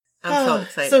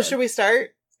excited. So should we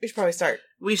start? We should probably start.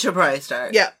 We should probably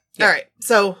start. Yeah. All right.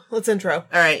 So let's intro. All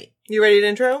right. You ready to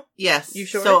intro? Yes. You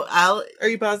sure? So Are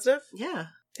you positive? Yeah.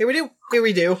 Here we do. Here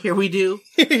we do. Here we do.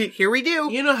 Here we do.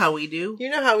 You know how we do. You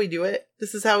know how we do it.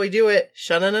 This is how we do it.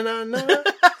 Sha-na-na-na-na.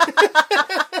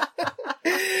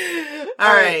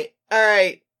 All right. All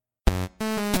right.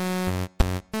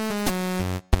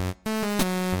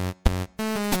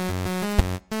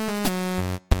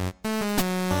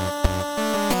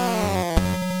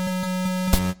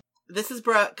 This is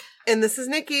Brooke. And this is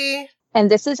Nikki.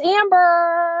 And this is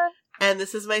Amber. And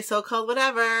this is my so-called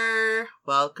whatever.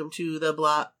 Welcome to the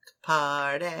block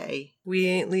party. We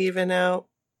ain't leaving out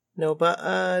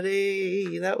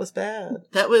nobody. That was bad.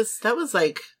 That was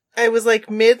like I was like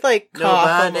mid cough.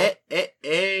 nobody.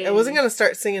 I wasn't going to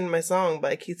start singing my song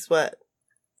by Keith Sweat.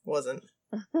 Wasn't.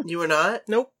 You were not?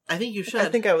 Nope. I think you should. I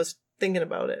think I was thinking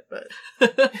about it, but.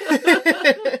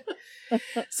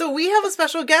 So we have a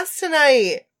special guest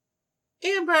tonight.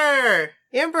 Amber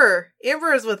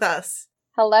is with us.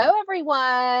 Hello,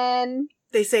 everyone.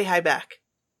 They say hi back.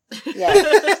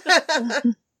 Yes.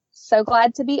 So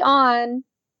glad to be on.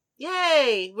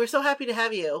 Yay! We're so happy to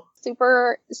have you.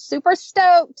 Super, super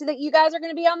stoked that you guys are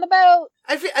going to be on the boat.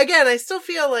 I still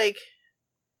feel like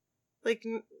I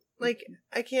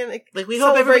can't. Like, we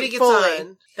hope everybody gets fully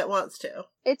on that wants to.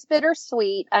 It's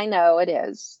bittersweet. I know it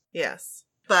is. Yes,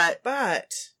 But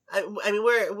I I mean,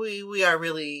 we are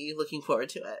really looking forward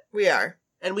to it, we are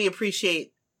and we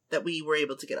appreciate that we were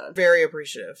able to get on. very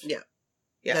appreciative. Yeah,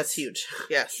 Yes. that's huge.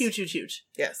 Yes, Huge.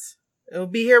 Yes, it'll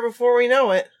be here before we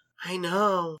know it. I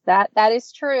know. That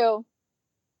is true.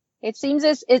 It seems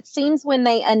when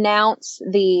they announce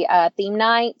the theme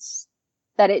nights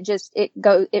that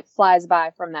it flies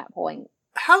by from that point.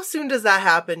 How soon does that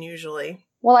happen usually?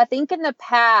 Well, I think in the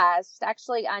past,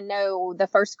 actually, I know the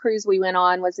first cruise we went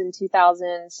on was in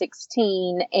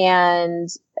 2016, and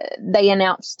they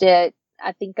announced it,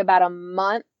 I think, about a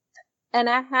month and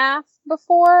a half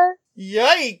before.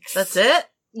 Yikes! That's it.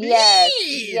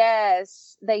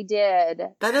 Yes, they did.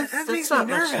 That's makes not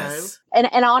me much time. nervous.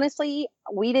 And honestly,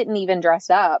 we didn't even dress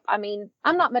up. I mean,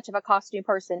 I'm not much of a costume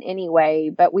person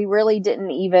anyway, but we really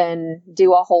didn't even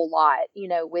do a whole lot,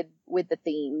 with the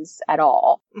themes at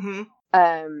all. Mm-hmm.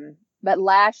 But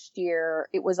last year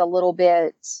it was a little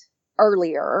bit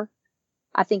earlier.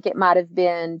 I think it might have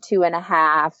been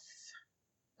 2.5,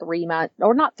 3 months,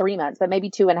 or not 3 months, but maybe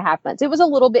 2.5 months. It was a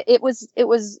little bit, it was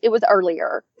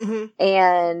earlier.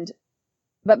 Mm-hmm.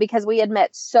 But because we had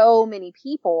met so many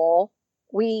people,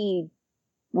 we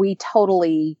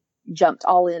totally jumped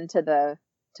all into the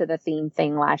theme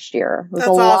thing last year. It was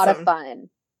a lot of fun.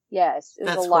 Yes, it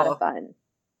was a lot of fun.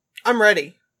 I'm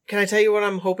ready. Can I tell you what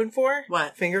I'm hoping for?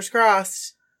 What? Fingers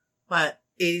crossed. What?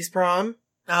 80s prom.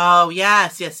 Oh,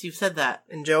 yes, you've said that.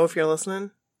 And Joe, if you're listening,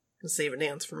 save a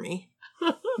dance for me.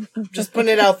 Just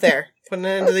putting it out there. Putting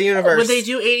it into the universe. Would they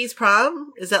do 80s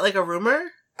prom? Is that like a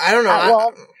rumor? I don't know.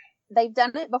 Well, they've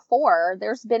done it before.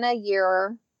 There's been a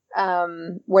year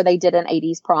where they did an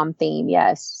 80s prom theme,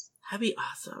 yes. That'd be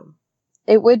awesome.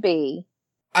 It would be.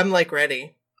 I'm That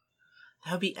ready.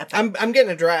 would be epic. I'm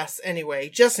getting a dress anyway,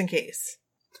 just in case.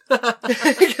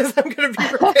 Because I'm going to be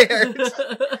prepared.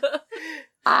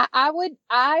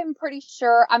 I'm pretty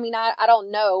sure, I mean, I don't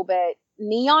know, but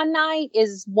Neon Night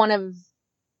is one of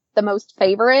the most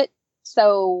favorite.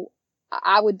 So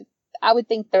I would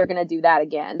think they're going to do that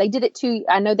again. They did it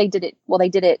they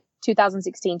did it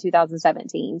 2016,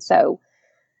 2017. So,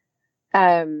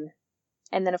 and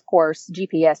then of course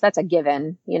GPS, that's a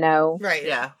given, Right.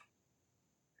 Yeah.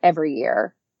 every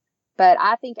year. But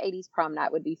I think 80s prom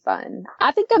night would be fun.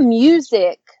 I think a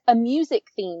music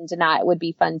themed night would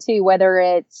be fun too, whether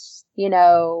it's,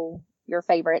 your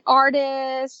favorite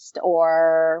artist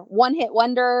or one-hit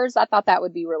wonders. I thought that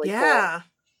would be really cool.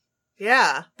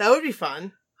 Yeah, that would be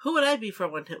fun. Who would I be for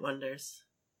One Hit Wonders?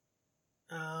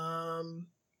 The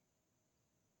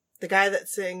guy that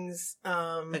sings,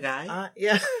 The guy?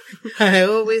 yeah. I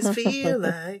always feel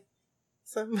like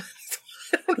somebody's,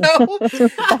 I don't know.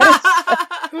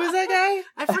 Who is that guy?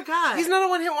 I forgot. He's not a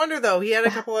one-hit wonder, though. He had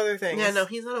a couple other things. Yeah, no,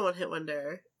 he's not a one-hit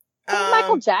wonder. I think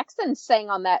Michael Jackson sang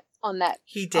on that. He on that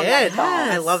did. song.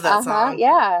 I love that song.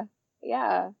 Yeah.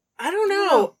 I don't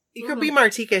know. You could be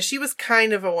Martika. She was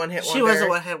kind of a one-hit wonder. She was a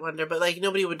one-hit wonder, but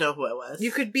nobody would know who it was.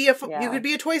 You could be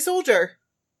a toy soldier.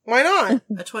 Why not?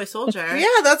 A toy soldier.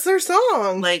 Yeah, that's their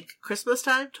song. Like Christmas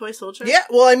time, toy soldier. Yeah,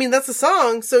 well, I mean that's a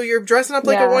song. So you're dressing up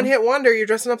like a one-hit wonder. You're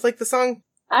dressing up like the song.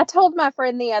 I told my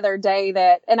friend the other day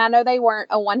that, and I know they weren't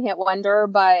a one-hit wonder,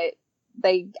 but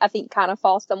they, I think, kind of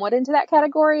fall somewhat into that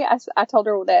category. I told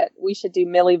her that we should do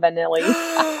Milli Vanilli.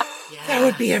 That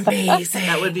would be amazing.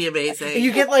 That would be amazing. And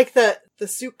you get like the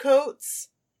suit coats,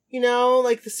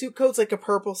 like the suit coats, like a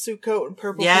purple suit coat and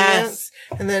purple pants.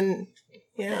 And then,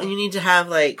 And you need to have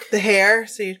like the hair.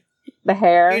 So the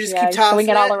hair. you just keep tossing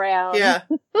it all around. Yeah.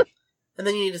 And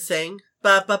then you need to sing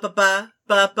ba ba ba ba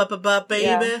ba ba ba ba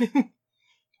baby. Yeah.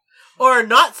 Or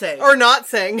not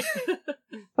sing.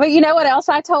 But you know what else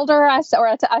I told her? I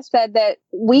said that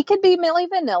we could be Milli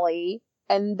Vanilli,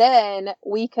 and then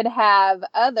we could have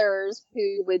others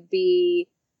who would be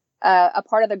a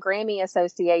part of the Grammy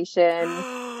Association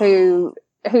who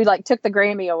like took the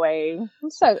Grammy away.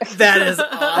 So that is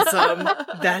awesome.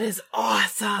 That is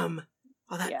awesome.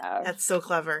 Oh, that's so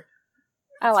clever.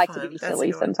 I like to be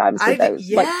silly sometimes with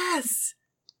those like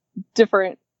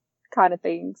different kind of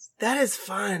things. That is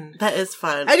fun. That is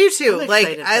fun. I do too.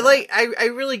 I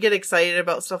really get excited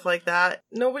about stuff like that.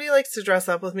 Nobody likes to dress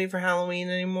up with me for Halloween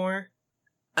anymore.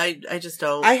 I just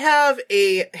don't. I have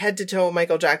a head to toe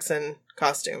Michael Jackson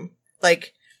costume.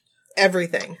 Like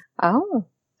everything. Oh.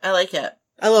 I like it.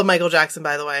 I love Michael Jackson,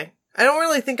 by the way. I don't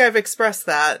really think I've expressed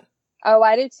that. Oh,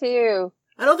 I do too.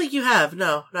 I don't think you have.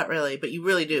 No, not really, but you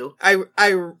really do. I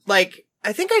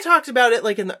think I talked about it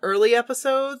like in the early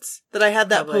episodes that I had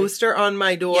that poster on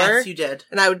my door. Yes, you did.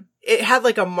 And it had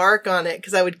like a mark on it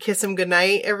because I would kiss him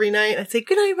goodnight every night. I'd say,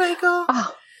 "Good night, Michael."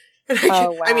 Oh. And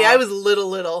wow. I mean, I was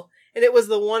little. And it was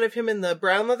the one of him in the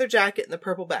brown leather jacket and the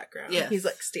purple background. Yes. He's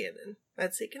like standing.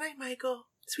 I'd say, "Good night, Michael.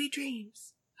 Sweet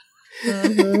dreams."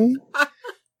 Mm-hmm.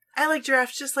 I like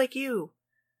giraffes just like you.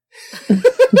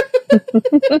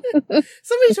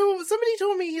 Somebody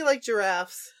told me he liked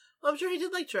giraffes. Well, I'm sure he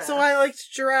did like giraffes. So I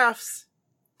liked giraffes.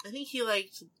 I think he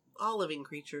liked all living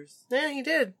creatures. Yeah, he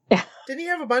did. Yeah. Didn't he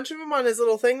have a bunch of them on his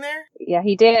little thing there? Yeah,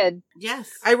 he did.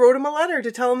 Yes. I wrote him a letter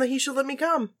to tell him that he should let me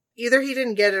come. Either he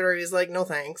didn't get it or he's like, "No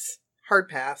thanks. Hard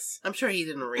pass." I'm sure he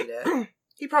didn't read it.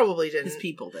 He probably didn't. His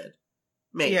people did.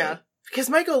 Maybe. Yeah. Because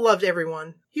Michael loved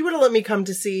everyone. He would have let me come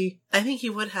to see... I think he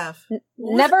would have.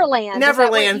 Neverland.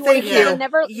 Neverland, thank you. Yes. Do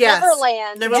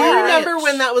Neverland. you remember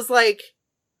when that was like...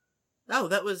 Oh,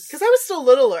 that was... Because I was still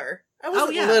littler. I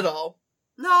wasn't little.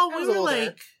 No, we were older.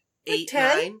 like 8,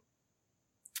 10? 9.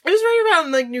 It was right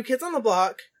around like New Kids on the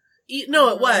Block. No,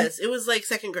 it was. It was like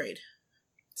 2nd grade.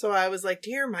 So I was like,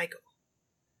 "Dear Michael,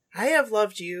 I have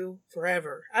loved you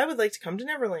forever. I would like to come to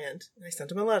Neverland." And I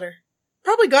sent him a letter.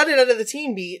 Probably got it out of the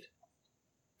Teen Beat.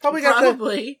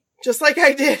 Probably. Just like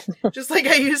I did. Just like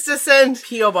I used to send...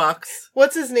 P.O. Box.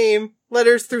 What's his name?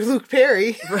 Letters through Luke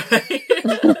Perry. Right.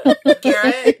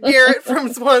 Garrett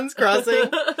from Swans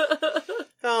Crossing.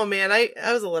 Oh man, I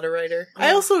was a letter writer.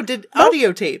 I also did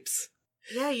audio tapes.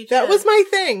 Yeah, you did. That was my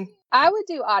thing. I would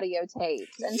do audio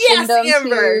tapes and send them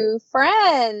to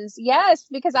friends. Yes,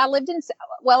 because I lived in...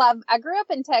 Well, I grew up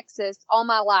in Texas all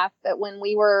my life, but when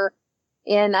we were...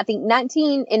 In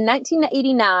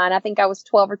 1989, I think I was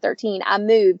 12 or 13, I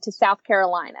moved to South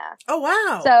Carolina. Oh,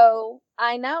 wow. So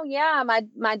I know, yeah,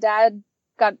 my dad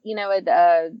got,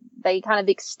 they kind of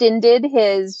extended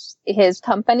his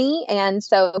company. And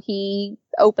so he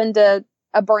opened a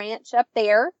branch up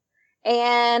there.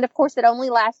 And of course it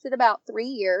only lasted about 3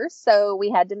 years. So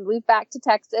we had to move back to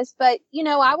Texas. But,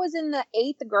 I was in the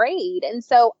 8th grade. And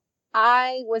so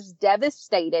I was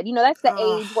devastated. That's the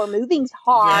age where moving's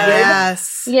hard.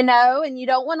 Yes. And you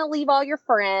don't want to leave all your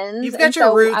friends. You've got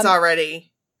your roots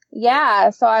already.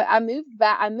 Yeah. So I moved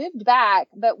back,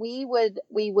 but we would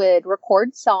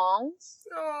record songs.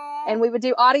 Aww. And we would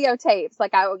do audio tapes.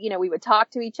 Like we would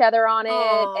talk to each other on it.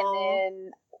 Aww. And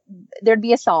then there'd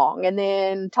be a song, and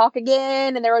then talk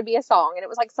again, and there would be a song. And it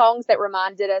was like songs that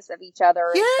reminded us of each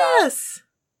other. And stuff.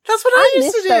 That's what I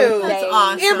used to do. That's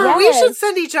awesome. Amber, we should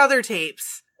send each other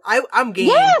tapes. I'm game.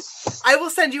 Yes! I will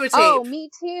send you a tape. Oh,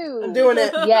 me too. I'm doing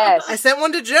it. Yes. I sent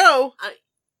one to Joe. I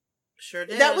sure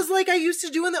did. That was like I used to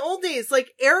do in the old days.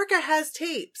 Like, Erica has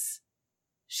tapes.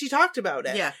 She talked about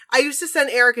it. Yeah. I used to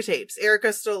send Erica tapes.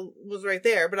 Erica still was right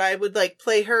there, but I would like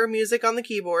play her music on the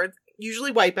keyboard.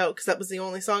 Usually Wipeout, because that was the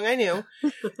only song I knew.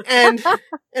 And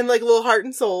like Little Heart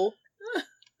and Soul.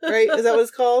 Right? Is that what it's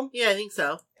called? Yeah, I think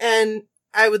so. And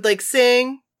I would like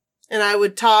sing, and I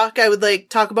would talk. I would like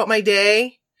talk about my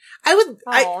day.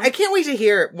 I can't wait to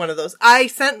hear one of those. I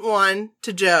sent one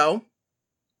to Joe.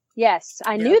 Yes,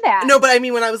 I knew that. No, but I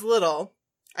mean when I was little.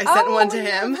 I sent one to when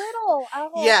you were him. little.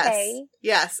 Oh, Yes. okay.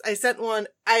 Yes. I sent one.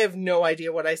 I have no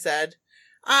idea what I said.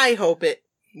 I hope it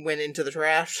went into the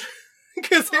trash.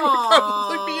 Because it would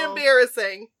probably be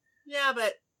embarrassing. Yeah,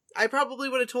 but I probably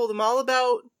would have told him all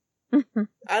about...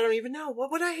 I don't even know.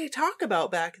 What would I talk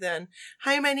about back then?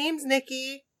 Hi, my name's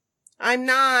Nikki. I'm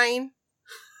 9.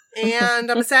 And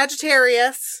I'm a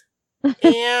Sagittarius.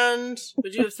 And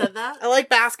Would you have said that? I like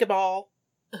basketball.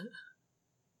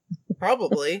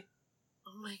 Probably.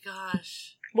 Oh my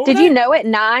gosh. Did you know at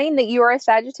 9 that you were a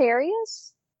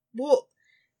Sagittarius? Well,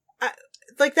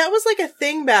 that was like a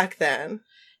thing back then.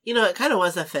 You know, it kind of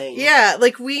was a thing. Yeah,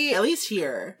 like at least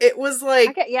here. It was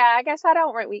like... I guess I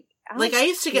don't... I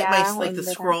used to get the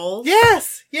scrolls.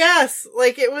 Yes.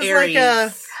 Like, it was Aries. like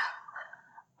a...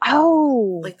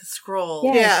 Oh. Like the scroll.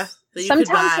 Yes. Yeah.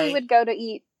 Sometimes we would go to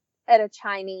eat at a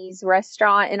Chinese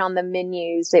restaurant, and on the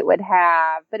menus it would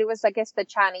have, but it was, I guess, the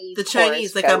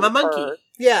Chinese, like I'm a monkey.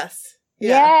 Yes.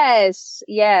 Yeah.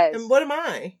 Yes. And what am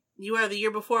I? You are the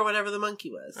year before whatever the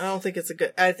monkey was. I don't think it's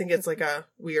I think it's like a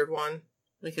weird one.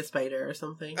 Like a spider or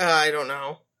something. I don't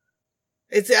know.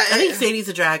 I think Sadie's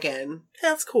a dragon.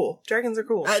 That's cool. Dragons are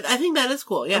cool. I think that is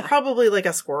cool, yeah. I'm probably like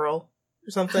a squirrel or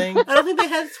something. I don't think they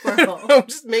had squirrel. I'm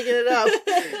just making it up.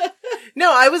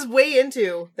 No, I was way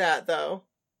into that, though.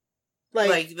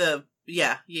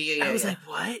 Yeah. I was like,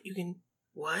 what? You can,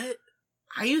 what?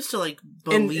 I used to,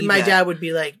 believe and my dad would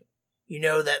be like,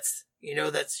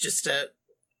 that's just a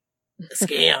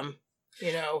scam.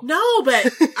 No,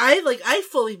 but I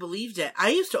fully believed it. I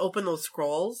used to open those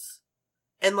scrolls,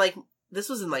 and this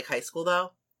was in high school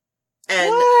though. And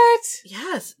what?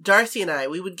 Yes, Darcy and I,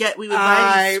 we would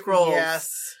buy these scrolls.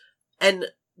 Yes. And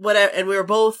whatever, and we were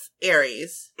both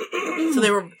Aries, so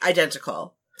they were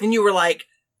identical. And you were like,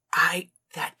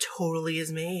 that totally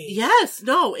is me. Yes,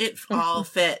 no, it all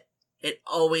fit. It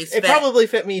always fit. It probably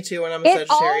fit me too when I'm a Sagittarius.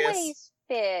 It always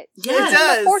fit. Yeah, it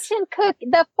does.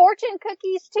 The fortune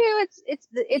cookies too. It's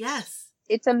yes.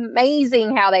 It's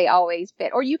amazing how they always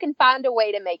fit, or you can find a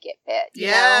way to make it fit.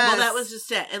 Yeah. Well, that was just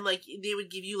it. And they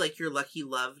would give you your lucky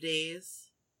love days.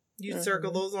 You'd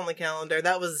circle those on the calendar.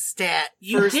 That was a stat.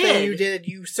 First thing you did,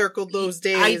 you circled those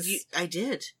days. I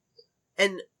did.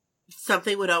 And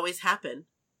something would always happen.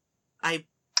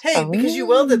 Because you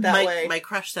willed it that way. My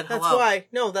crush said hello. That's why.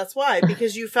 No, that's why.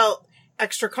 Because you felt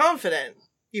extra confident.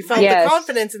 You felt the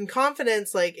confidence, and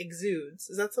confidence exudes.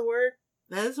 Is that the word?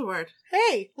 That is a word.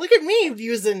 Hey, look at me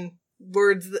using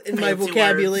words in my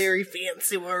vocabulary.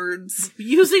 Fancy words.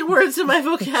 Using words in my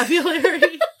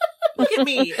vocabulary. Look at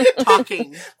me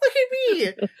talking. Look at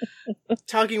me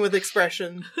talking with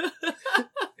expression.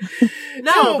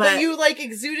 No, but you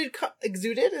exuded.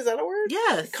 Exuded, is that a word?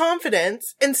 Yes.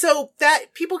 Confidence, and so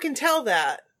that people can tell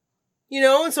that,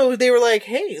 and so they were like,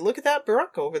 "Hey, look at that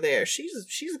Brooke over there. She's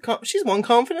one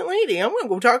confident lady. I'm gonna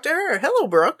go talk to her. Hello,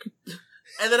 Brooke."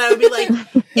 And then I would be like,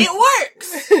 "It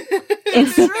works.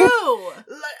 It's true.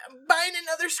 Buying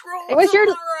another scroll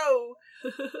tomorrow."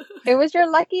 It was your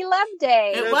lucky love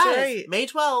day. It That's was right. May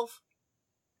 12th.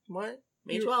 What?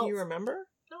 May 12th. You remember?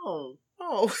 No.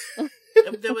 Oh.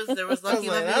 There was lucky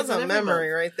love days. That's a memory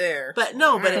right there. But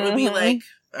no, it would be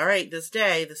all right, this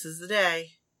is the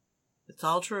day. It's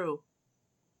all true.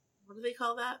 What do they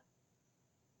call that?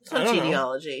 It's not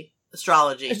genealogy.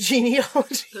 Astrology.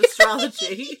 Genealogy.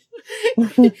 Astrology.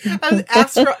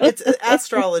 It's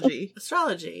astrology.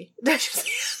 Astrology.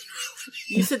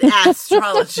 You said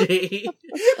astrology.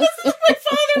 That's what my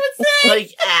father would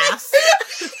say. Ass.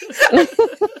 That's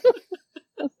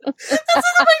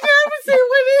what my dad would say.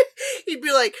 He'd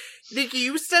be like, "Nikki,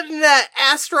 you studying that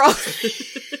astrology?"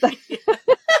 He totally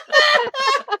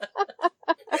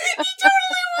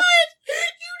would.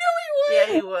 You know he would. Yeah,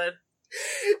 he would.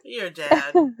 Your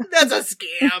dad. That's a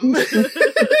scam.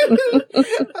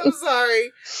 I'm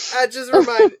sorry. I just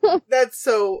reminded. That's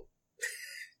so.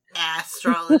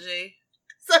 Astrology.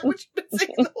 Is that what you've been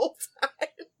saying the whole time?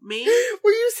 Me?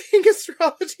 Were you saying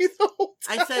astrology the whole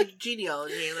time? I said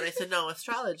genealogy, and then I said no,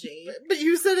 astrology. But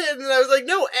you said it, and then I was like,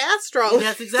 no, astrology.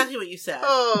 That's exactly what you said.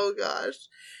 Oh, gosh.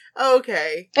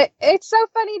 Okay. It's so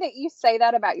funny that you say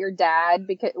that about your dad,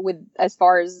 because as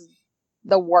far as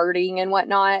the wording and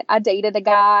whatnot. I dated a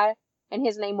guy, and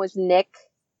his name was Nick,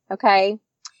 okay?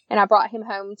 And I brought him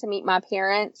home to meet my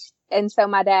parents, and so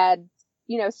my dad,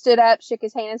 stood up, shook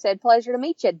his hand, and said, "Pleasure to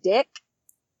meet you, Dick."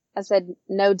 I said,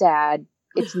 "No, Dad,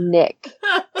 it's Nick."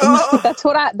 That's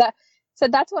what I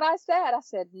said. I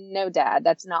said, "No, Dad,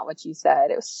 that's not what you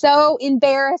said." It was so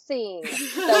embarrassing.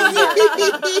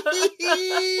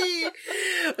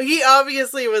 He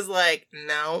obviously was like,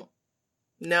 no,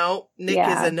 Nick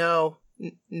is a no.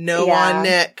 No on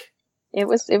Nick. It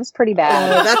was pretty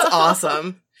bad. Oh, that's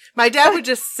awesome. My dad would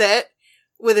just sit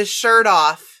with his shirt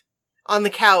off on the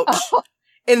couch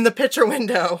in the picture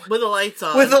window. With the lights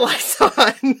on.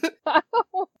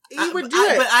 He would do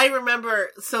it. But I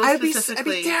remember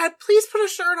specifically. I'd be, "Dad, please put a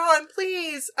shirt on,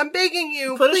 please. I'm begging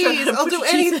you, put please. I'll do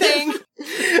anything."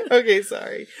 Okay,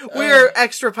 sorry. We're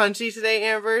extra punchy today,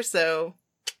 Amber, so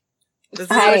This is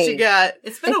what you got.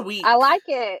 It's been a week. I like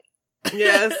it.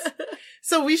 Yes.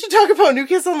 So we should talk about New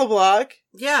Kids on the Block.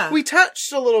 Yeah. We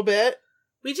touched a little bit.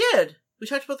 We did. We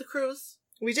talked about the cruise.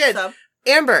 We did. So.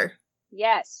 Amber.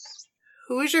 Yes.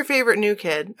 Who is your favorite new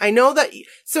kid? I know that...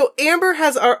 So Amber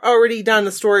has already done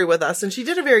a story with us, and she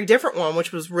did a very different one,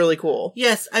 which was really cool.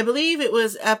 Yes, I believe it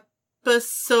was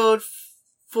episode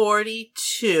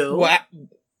 42. Wow.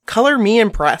 Color me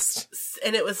impressed.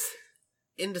 And it was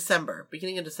in December,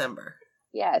 beginning of December.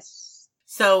 Yes.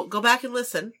 So go back and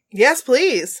listen. Yes,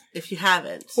 please. If you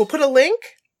haven't. We'll put a link.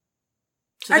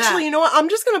 Actually, you know what? I'm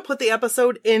just going to put the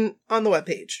episode on the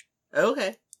webpage.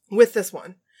 Okay. With this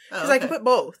one. Because okay. I can put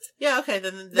both. Yeah, okay.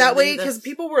 Then that way, because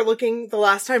people were looking the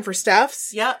last time for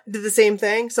Steph's. Yeah. Did the same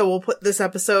thing. So we'll put this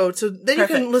episode. So then Perfect.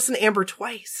 You can listen to Amber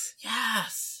twice.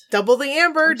 Yes. Double the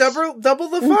Amber, double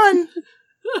the fun.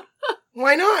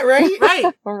 Why not, right?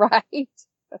 Right. Right.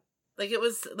 Like it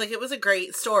was a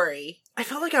great story. I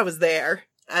felt like I was there.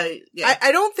 Yeah.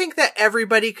 I don't think that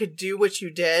everybody could do what you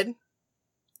did.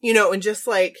 You know, and just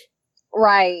like...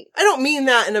 Right. I don't mean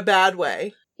that in a bad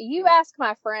way. You ask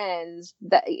my friends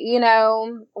that, you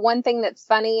know, one thing that's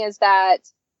funny is that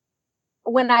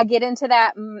when I get into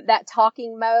that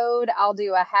talking mode, I'll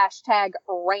do a hashtag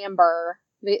Ramber,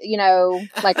 you know,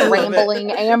 like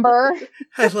rambling Amber.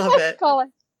 I love it. Call it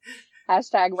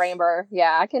hashtag Ramber.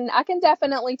 Yeah, I can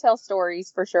definitely tell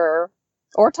stories for sure.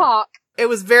 Or talk. It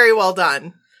was very well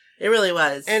done. It really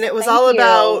was. And it was Thank all you.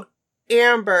 about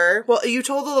Amber. Well, you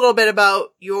told a little bit about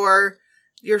your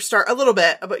start, a little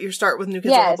bit about your start with New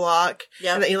Kids on the Block.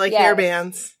 Yep. And that you like hair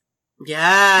bands.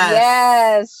 Yes.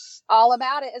 Yes. All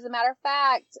about it. As a matter of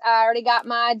fact, I already got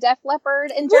my Def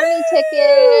Leppard and Journey tickets.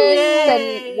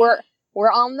 Yay! And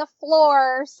we're on the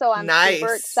floor. So I'm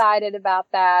super excited about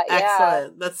that.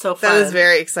 Excellent. Yeah. That's so fun. That is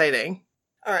very exciting.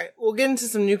 All right. We'll get into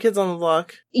some New Kids on the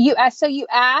Block. So you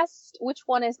asked which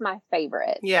one is my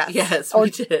favorite. Yeah. Yes,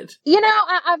 we did. You know,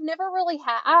 I've never really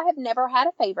I have never had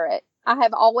a favorite. I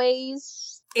have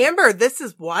always... Amber, this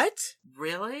is what?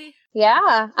 Really?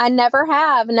 Yeah, I never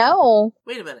have. No.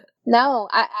 Wait a minute. No,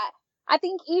 I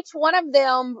think each one of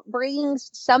them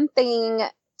brings something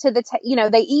to the, you know,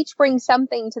 they each bring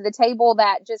something to the table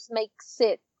that just makes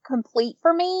it complete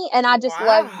for me. And I just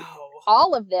love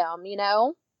all of them, you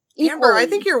know? Amber, Equally. I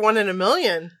think you're one in a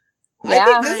million.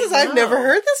 Yeah. I've never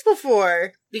heard this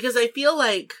before. Because I feel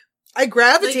like I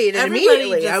gravitated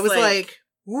immediately. I was like,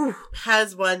 ooh.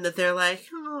 Has one that they're like,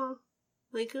 oh,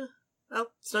 like,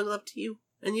 I'll snuggle up to you.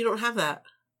 And you don't have that.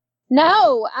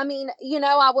 No, I mean, you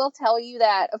know, I will tell you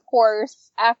that, of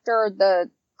course, after the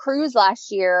cruise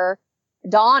last year,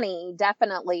 Donnie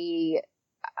definitely,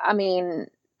 I mean,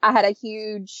 I had a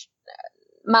huge,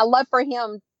 my love for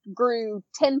him grew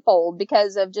tenfold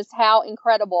because of just how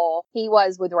incredible he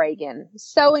was with Reagan.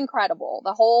 So incredible.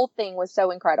 The whole thing was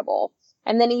so incredible.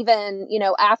 And then even, you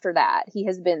know, after that, he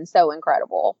has been so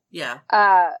incredible. Yeah.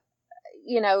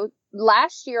 You know,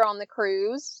 last year on the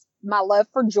cruise, my love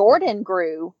for Jordan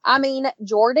grew. I mean,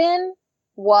 Jordan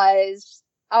was,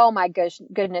 oh my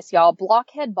goodness, y'all,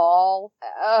 Blockhead Ball.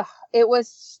 He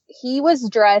was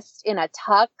dressed in a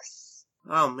tux.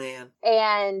 Oh man.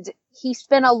 And he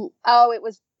spent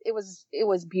it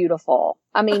was beautiful.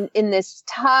 I mean, in this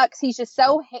tux, he's just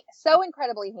so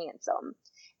incredibly handsome.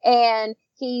 And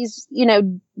he's, you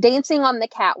know, dancing on the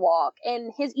catwalk,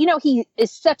 and he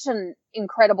is such an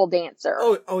incredible dancer.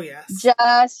 Oh yes.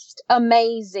 Just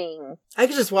amazing. I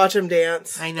could just watch him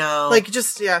dance. I know. Like,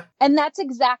 just, yeah. And that's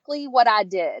exactly what I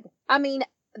did. I mean,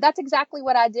 that's exactly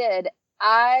what I did.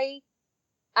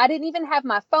 I didn't even have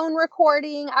my phone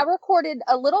recording. I recorded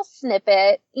a little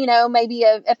snippet, you know, maybe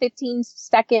a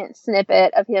 15-second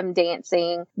snippet of him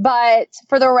dancing. But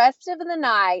for the rest of the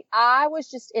night, I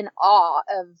was just in awe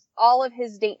of all of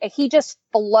his dance. He just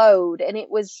flowed, and it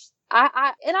was, and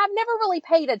I've never really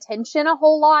paid attention a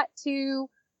whole lot to,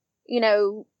 you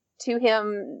know, to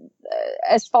him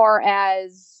as far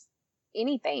as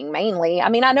anything, mainly. I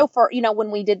mean, I know for, you know,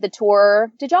 when we did the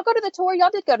tour, did y'all go to the tour? Y'all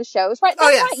did go to shows, right?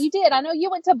 That's yes. Right, you did. I know you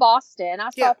went to Boston. I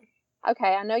saw,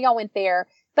 okay, I know y'all went there.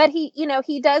 But he, you know,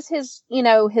 he does his, you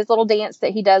know, his little dance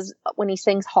that he does when he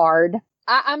sings Hard.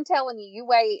 I'm telling you, you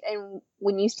wait, and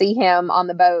when you see him on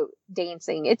the boat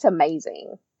dancing, it's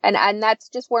amazing. And that's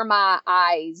just where my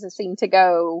eyes seem to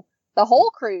go the whole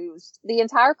cruise, the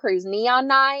entire cruise. Neon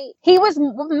Night, he was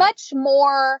much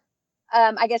more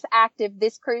I guess active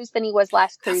this cruise than he was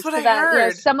last cruise. That's what I heard.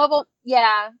 You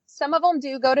know, some of them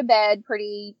do go to bed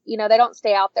pretty, you know, they don't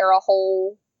stay out there a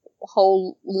whole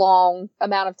long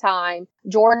amount of time.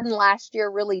 Jordan last year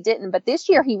really didn't, but this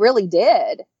year he really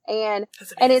did. And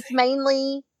it's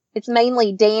mainly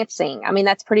dancing. I mean,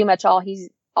 that's pretty much all he's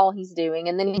all he's doing.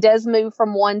 And then he does move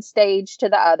from one stage to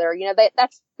the other. You know,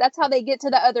 that's how they get to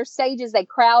the other stages. They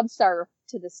crowd surf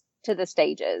to the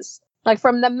stages. Like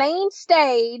from the main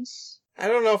stage. I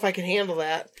don't know if I can handle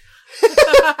that.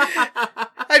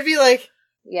 I'd be like,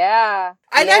 yeah.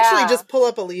 I'd actually just pull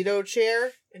up a Lido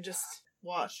chair and just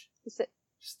watch.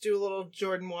 Just do a little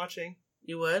Jordan watching.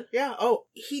 You would? Yeah. Oh,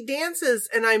 he dances,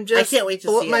 and I'm just... I can't wait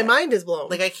to see my it. mind is blown.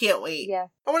 Like, I can't wait. Yeah.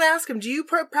 I want to ask him, do you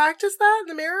practice that in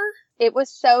the mirror? It was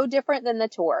so different than the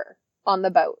tour on the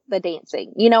boat, the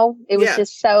dancing. You know, it was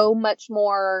just so much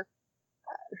more...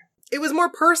 It was more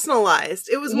personalized.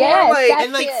 It was Yes, more like... that's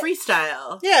And, like, it.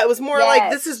 freestyle. Yeah, it was more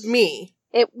like, this is me.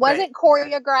 It wasn't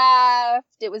choreographed.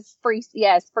 It was free.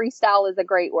 Yes, freestyle is a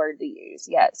great word to use.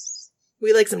 Yes.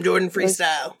 We like some Jordan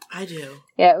freestyle. I do.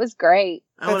 Yeah, it was great.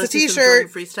 I want to That's a see some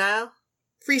t-shirt. Jordan freestyle.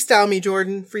 Freestyle me,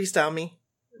 Jordan. Freestyle me.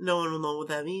 No one will know what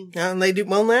that means. And they do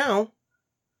well now.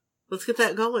 Let's get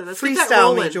that going. Let's get that Freestyle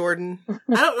rolling. me, Jordan.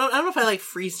 I don't know if I like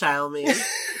freestyle me.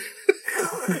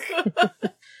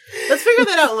 Let's figure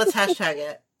that out and let's hashtag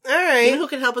it. All right. You know who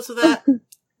can help us with that?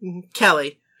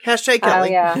 Kelly. Hashtag Kelly.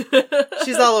 Oh yeah.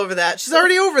 She's all over that. She's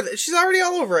already over that. She's already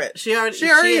all over it. She already She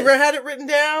had it written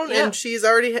down, Yeah. and she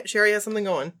already has something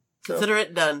going. So. Consider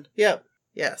it done. Yep.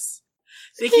 Yes.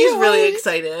 Nikki's really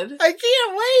excited. I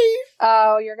can't wait.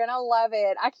 Oh, you're gonna love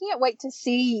it. I can't wait to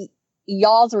see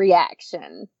y'all's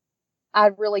reaction. I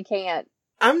really can't.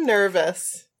 I'm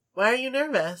nervous. Why are you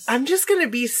nervous? I'm just gonna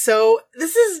be so.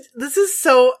 This is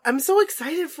so. I'm so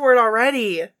excited for it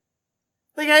already.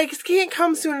 Like, I just can't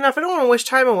come soon enough. I don't want to wish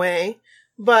time away,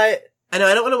 but I know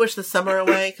I don't want to wish the summer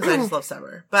away because I just love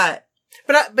summer. But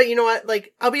you know what?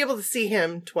 Like, I'll be able to see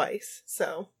him twice.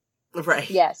 So right,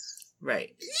 Yes.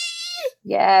 right.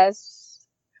 Yes.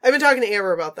 I've been talking to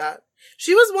Amber about that.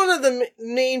 She was one of the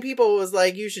main people who was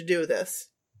like, "You should do this."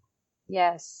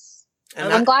 Yes.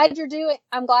 And I'm glad you're doing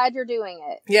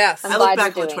it. Yes. I'm I glad look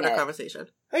back you're on the doing Twitter it. conversation.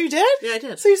 Oh, you did? Yeah, I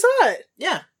did. So you saw it?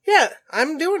 Yeah. Yeah.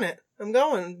 I'm doing it. I'm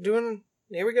going.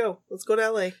 Here we go. Let's go to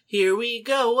LA. Here we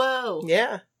go. Whoa.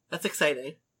 Yeah. That's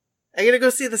exciting. I gotta go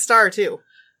see the star too.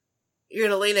 You're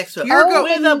gonna lay next to it. You're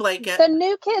with a blanket. The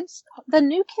new kids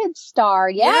star.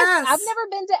 Yes. Yes. I've never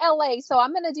been to LA, so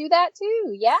I'm gonna do that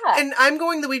too. Yeah. And I'm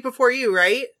going the week before you,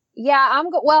 right? Yeah, I'm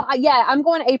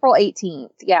going April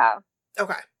 18th. Yeah.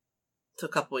 Okay. It's a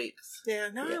couple weeks. Yeah.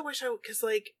 Now I wish because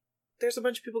like there's a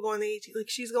bunch of people going the 18th. Like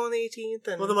she's going the 18th,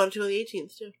 and Well, then why don't you go the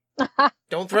 18th too?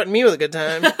 don't threaten me with a good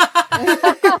time.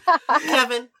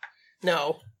 Kevin.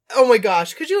 No. Oh my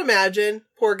gosh. Could you imagine?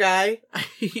 Poor guy.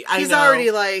 He's know.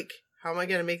 already like, how am I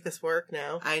going to make this work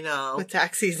now? I know. With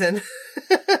tax season.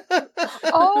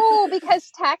 Oh, because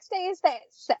tax day is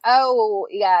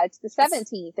it's the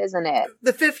 17th, isn't it?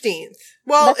 The 15th.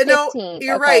 Well, The no, 15th,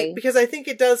 you're okay. right, because I think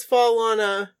it does fall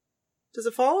on does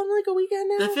it fall on like a weekend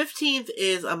now? The 15th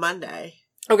is a Monday.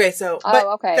 Okay, so,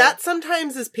 okay. that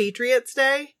sometimes is Patriots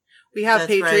Day. We have That's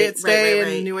Patriots right, Day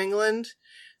right. in New England.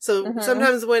 So Mhm.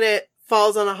 sometimes when it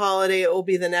falls on a holiday, it will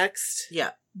be the next.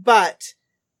 Yeah. But,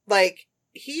 like,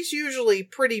 he's usually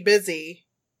pretty busy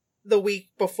the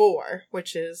week before,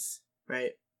 which is...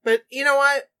 Right. But you know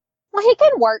what? Well, he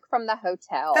can work from the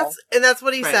hotel. That's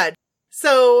what he Right. said.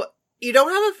 So, you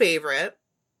don't have a favorite.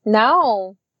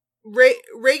 No.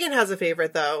 Reagan has a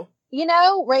favorite, though. You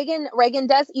know, Reagan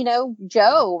does,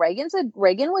 Joe.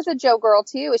 Reagan was a Joe girl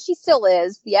too. She still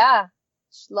is. Yeah.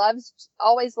 She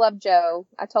always loved Joe.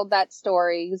 I told that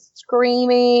story. He was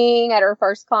screaming at her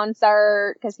first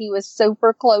concert because he was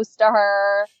super close to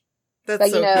her. That's But,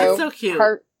 so you know, cute. That's so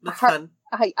cute. That's fun.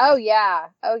 Oh yeah.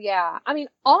 I mean,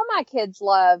 all my kids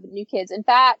love new kids. In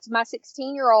fact, my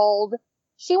 16-year-old,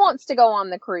 she wants to go on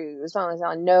the cruise. I was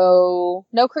like, no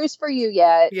cruise for you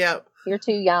yet. Yeah. You're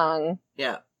too young.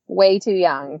 Yeah. Way too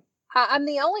young. I'm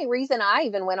the only reason I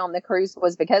even went on the cruise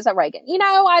was because of Reagan.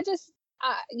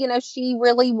 She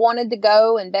really wanted to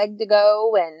go and begged to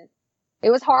go, and it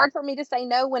was hard for me to say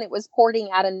no when it was porting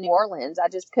out of New Orleans. I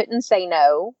just couldn't say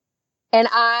no. And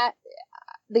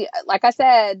like I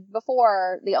said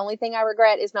before, the only thing I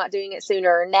regret is not doing it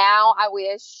sooner. Now I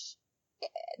wish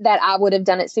that I would have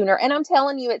done it sooner. And I'm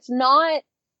telling you, it's not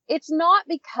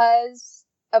because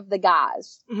of the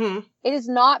guys. Mm-hmm. It is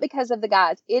not because of the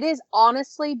guys. It is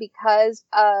honestly because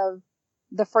of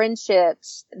the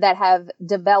friendships that have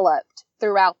developed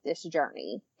throughout this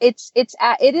journey. It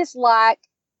is like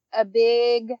a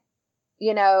big,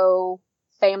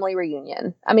 family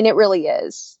reunion. I mean, it really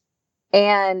is.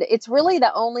 And it's really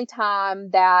the only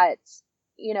time that,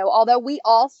 although we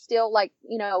all still I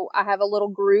have a little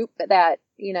group that,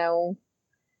 we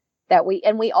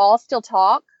all still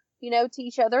talk, to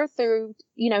each other through,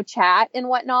 chat and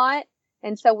whatnot.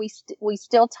 And so we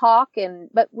still talk,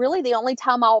 but really the only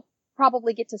time I'll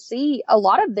probably get to see a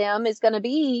lot of them is going to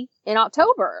be in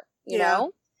October, you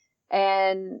know,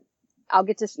 and I'll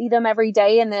get to see them every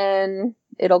day, and then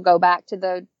it'll go back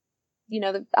to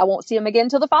I won't see them again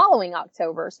till the following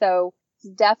October. So it's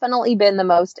definitely been the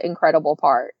most incredible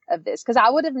part of this, because I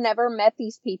would have never met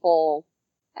these people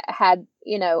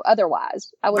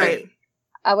otherwise.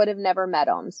 I would have never met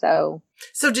them. So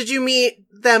did you meet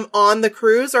them on the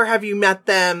cruise, or have you met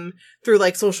them through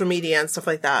like social media and stuff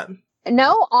like that?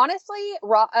 No, honestly,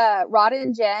 Rod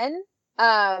and Jen,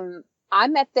 I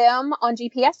met them on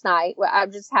GPS night. I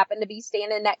just happened to be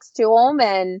standing next to them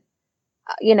and,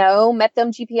 met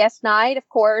them GPS night. Of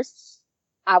course,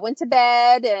 I went to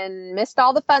bed and missed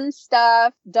all the fun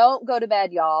stuff. Don't go to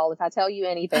bed, y'all. If I tell you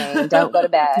anything, don't go to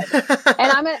bed.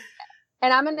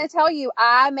 And I'm going to tell you,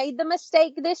 I made the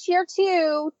mistake this year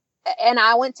too. And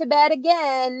I went to bed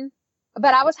again,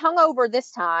 but I was hungover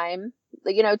this time.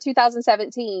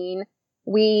 2017,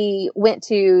 we went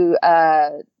to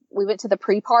the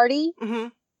pre-party. Mm-hmm.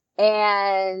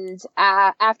 And,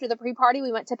 after the pre-party,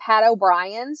 we went to Pat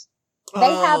O'Brien's.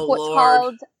 They have what's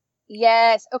called,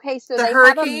 yes. Okay. So they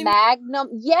hurricane? Have a Magnum.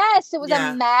 Yes. It was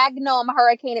a Magnum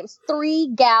hurricane. It was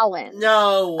 3 gallons.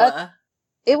 No.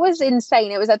 It was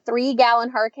insane. It was a 3-gallon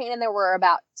hurricane, and there were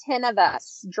about 10 of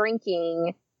us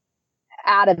drinking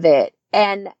out of it.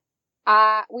 And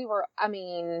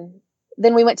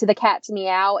then we went to the Cat's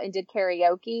Meow and did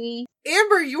karaoke.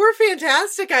 Amber, you were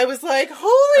fantastic. I was like,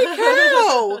 holy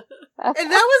cow.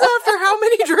 And that was after how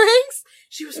many drinks?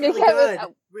 She was really good.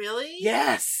 Really?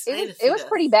 Yes. It was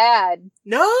pretty bad.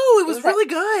 No, it was really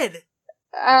good.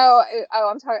 Oh,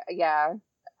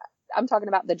 I'm talking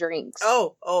about the drinks. I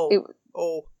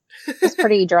was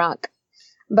pretty drunk.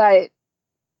 But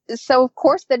so of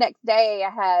course the next day I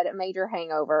had a major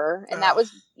hangover, and that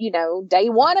was, day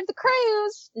 1 of the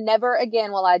cruise. Never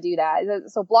again will I do that.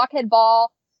 So Blockhead Ball,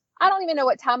 I don't even know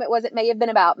what time it was. It may have been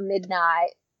about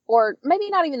midnight, or maybe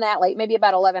not even that late, maybe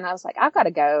about 11. I was like, I've got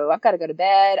to go to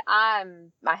bed.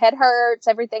 My head hurts.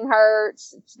 Everything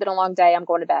hurts. It's been a long day. I'm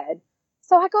going to bed.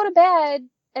 So I go to bed,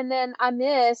 and then I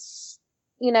miss,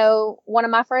 one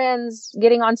of my friends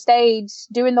getting on stage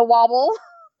doing the wobble.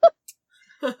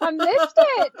 I missed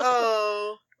it.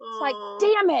 It's like,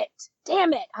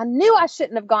 damn it. I knew I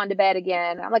shouldn't have gone to bed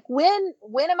again. I'm like, when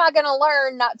am I going to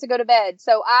learn not to go to bed?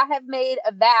 So I have made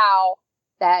a vow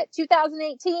that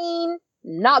 2018,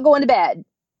 not going to bed.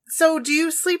 So do you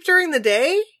sleep during the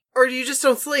day, or do you just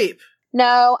don't sleep?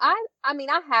 No, I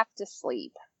have to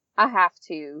sleep. I have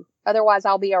to. Otherwise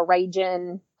I'll be a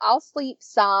raging. I'll sleep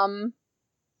some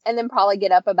and then probably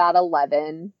get up about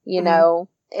 11,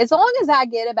 as long as I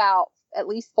get about at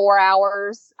least 4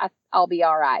 hours, I'll be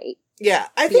all right. Yeah.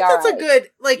 I think that's a good,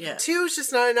 2 is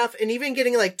just not enough. And even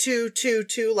getting 2, 2,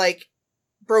 2,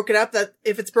 broken up, that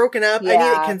if it's broken up, I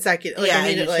need it consecutive. I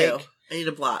need it I need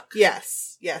a block.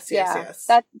 Yes. Yes.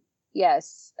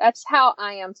 That's how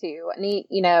I am too.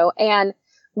 And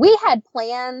we had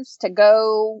plans to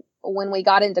go when we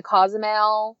got into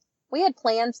Cozumel. We had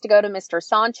plans to go to Mr.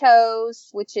 Sancho's,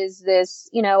 which is this,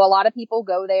 a lot of people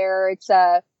go there. It's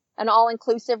an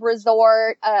all-inclusive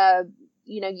resort.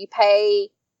 You pay,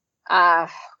 I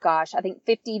think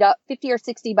 $50 or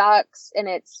 $60, and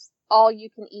it's all you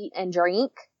can eat and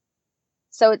drink.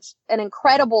 So it's an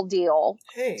incredible deal.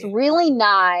 Hey. It's really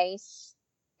nice.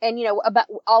 And, a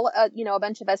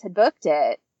bunch of us had booked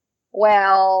it.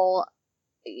 Well,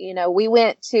 we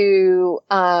went to,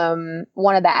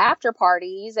 one of the after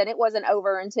parties, and it wasn't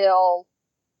over until,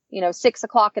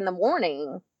 6:00 in the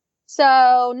morning.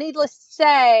 So needless to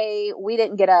say, we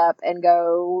didn't get up and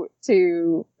go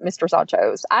to Mr.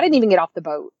 Sancho's. I didn't even get off the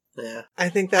boat. Yeah. I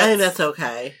think that's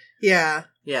okay. Yeah.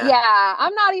 Yeah. Yeah.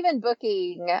 I'm not even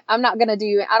booking. I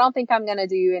don't think I'm going to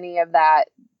do any of that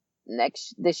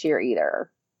this year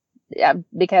either. Yeah.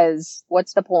 Because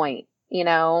what's the point?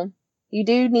 You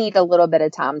do need a little bit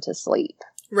of time to sleep.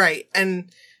 Right. And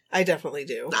I definitely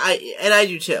do. I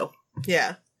do too.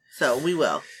 Yeah. So we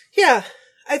will. Yeah.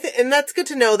 And that's good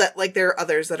to know that there are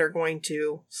others that are going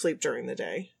to sleep during the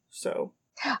day. So.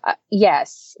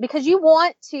 Yes, because you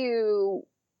want to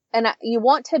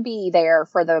be there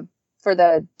for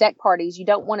the deck parties. You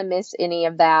don't want to miss any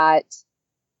of that.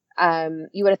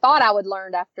 You would have thought I would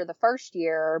learn after the first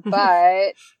year,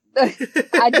 but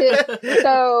I did.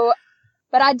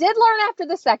 But I did learn after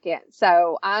the second.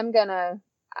 So I'm gonna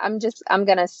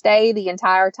stay the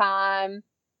entire time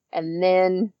and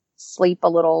then sleep a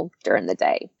little during the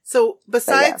day. So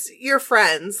besides your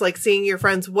friends, seeing your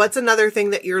friends, what's another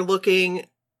thing that you're looking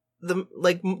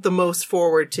the most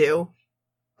forward to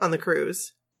on the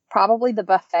cruise? Probably the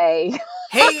buffet.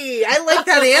 Hey, I like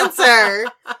that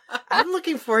answer. I'm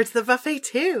looking forward to the buffet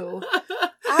too.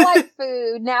 I like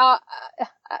food. Now,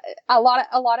 a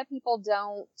lot of people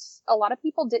don't. A lot of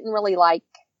people didn't really like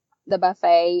the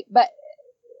buffet, but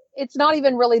it's not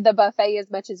even really the buffet as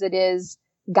much as it is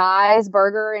Guy's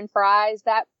Burger and Fries.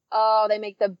 They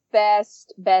make the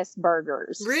best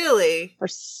burgers. Really? They're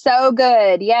so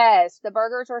good. Yes, the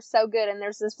burgers are so good. And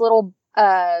there's this little,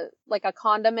 like a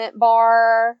condiment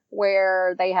bar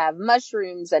where they have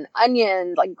mushrooms and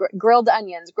onions, like grilled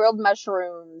onions, grilled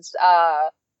mushrooms,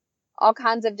 all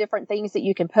kinds of different things that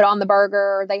you can put on the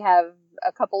burger. They have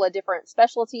a couple of different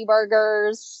specialty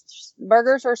burgers.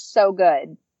 Burgers are so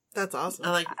good. That's awesome.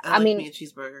 I like me a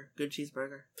cheeseburger. Good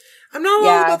cheeseburger. I'm not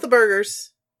all about the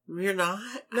burgers. You're not?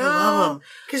 No. I love them.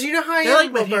 Because you know how I They're am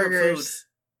like my about favorite burgers.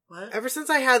 Food. What? Ever since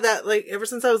I had that, ever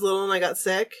since I was little and I got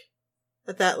sick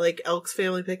at that, Elks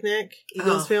family picnic,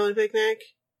 Eagles family picnic,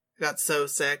 I got so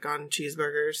sick on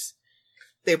cheeseburgers.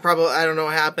 They probably, I don't know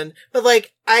what happened. But,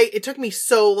 it took me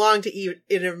so long to eat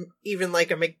even,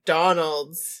 a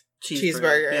McDonald's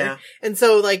cheeseburger. Yeah. And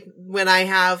so, when I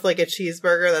have, a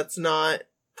cheeseburger that's not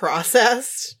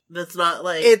processed. That's not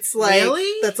it's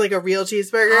really? That's a real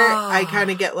cheeseburger. Oh. I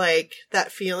kind of get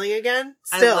that feeling again.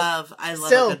 Still. I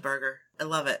love a good burger. I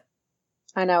love it.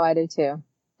 I know, I do too.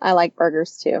 I like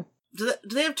burgers too. Do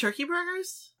they have turkey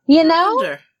burgers? You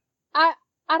know, I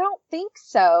don't think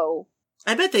so.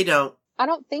 I bet they don't. I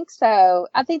don't think so.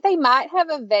 I think they might have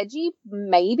a veggie,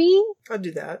 maybe. I'll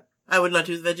do that. I would not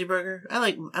do the veggie burger. I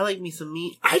like me some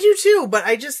meat. I do too, but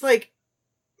I just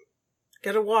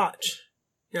gotta watch.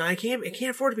 I can't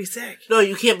afford to be sick. No,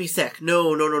 you can't be sick.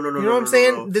 No. You know what I'm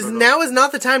saying? Now is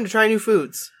not the time to try new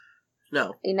foods.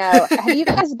 No. Have you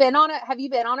guys been on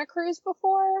a cruise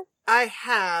before? I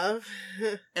have.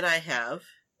 And I have.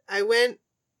 I went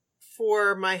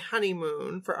for our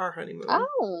honeymoon.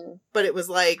 Oh. But it was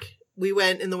we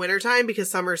went in the wintertime because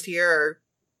summers here are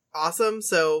awesome,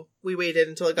 so we waited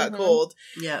until it got cold.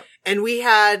 Yeah. And we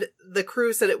had, the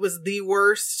crew said it was the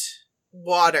worst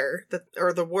water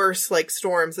or the worst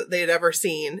storms that they'd ever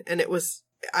seen, and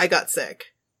I got sick.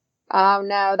 Oh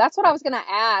no, that's what I was gonna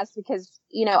ask, because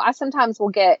I sometimes will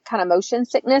get kind of motion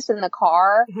sickness in the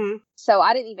car, so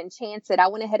I didn't even chance it. I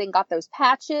went ahead and got those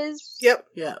patches. Yep.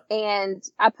 Yeah. And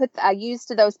I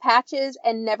used those patches,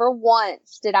 and never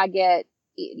once did I get,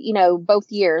 both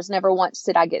years, never once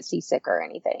did I get seasick or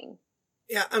anything.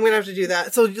 Yeah, I'm gonna have to do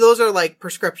that. So those are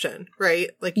prescription, right?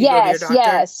 You go to your doctor?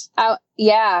 Yes.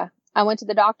 I went to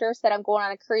the doctor, said I'm going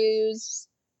on a cruise.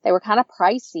 They were kind of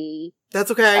pricey.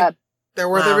 That's okay. They're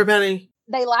worth every penny.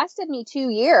 They lasted me 2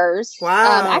 years.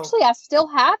 Wow. Actually, I still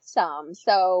have some.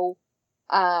 So,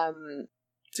 so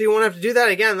you won't have to do that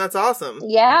again. That's awesome.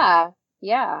 Yeah.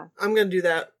 Yeah. I'm going to do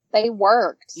that. They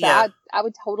worked. So yeah. I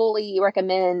would totally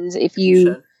recommend, if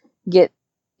you get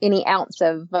any ounce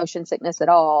of motion sickness at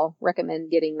all,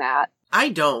 recommend getting that. I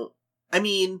don't. I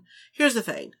mean, here's the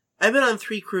thing. I've been on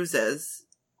 3 cruises,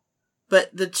 but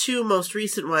the 2 most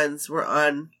recent ones were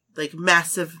on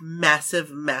massive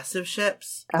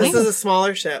ships. This is a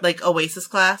smaller ship. Oasis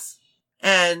class.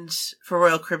 And for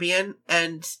Royal Caribbean.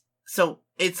 And so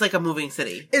it's a moving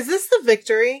city. Is this the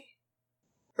Victory?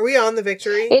 Are we on the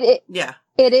Victory? Yeah.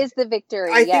 It is the Victory,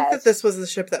 I think that this was the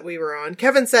ship that we were on.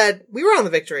 Kevin said, we were on the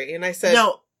Victory. And I said,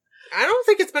 no, I don't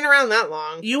think it's been around that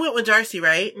long. You went with Darcy,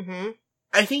 right? Mm-hmm.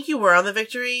 I think you were on the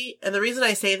Victory. And the reason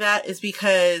I say that is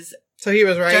because... So he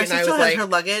was right. Darcy and I still was has her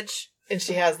luggage. And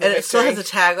she has the And Victory. it still has a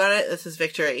tag on it. This is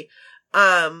Victory.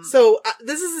 So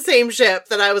this is the same ship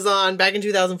that I was on back in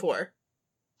 2004.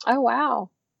 Oh, wow.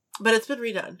 But it's been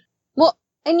redone. Well,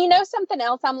 and something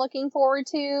else I'm looking forward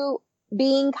to?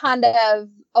 Being kind of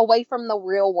away from the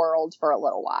real world for a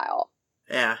little while.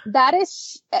 Yeah. That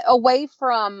is away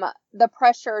from the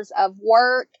pressures of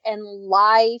work and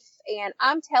life. And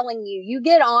I'm telling you, you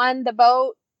get on the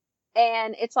boat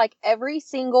and it's every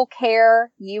single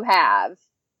care you have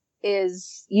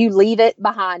is you leave it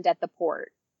behind at the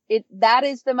port. That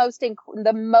is the most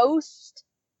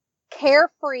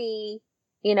carefree,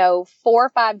 4 or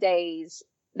 5 days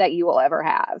that you will ever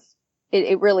have.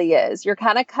 It really is. You're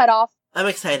kind of cut off. I'm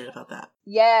excited about that.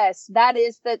 Yes,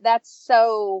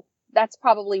 that's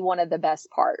probably one of the best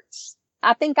parts.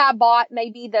 I think I bought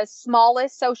maybe the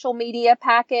smallest social media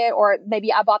packet, or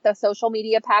maybe I bought the social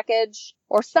media package,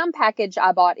 or some package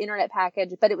I bought, internet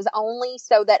package, but it was only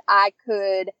so that I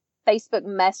could Facebook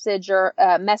message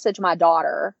message my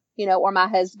daughter, or my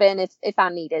husband if I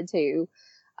needed to.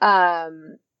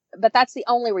 But that's the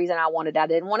only reason I wanted it. I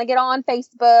didn't want to get on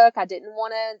Facebook. I didn't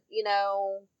want to,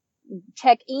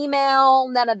 check email,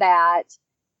 none of that.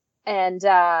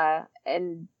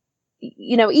 And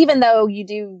even though you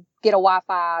do get a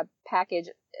Wi-Fi package,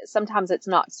 sometimes it's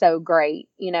not so great,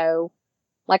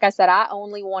 Like I said, I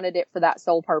only wanted it for that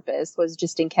sole purpose, was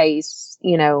just in case,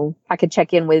 I could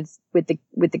check in with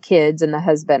the kids and the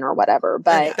husband or whatever.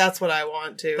 But that's what I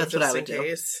want to. That's just what I would in do.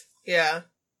 case. Yeah.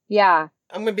 Yeah.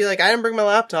 I'm gonna be like, I didn't bring my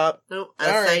laptop. Nope. All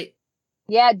right. Right.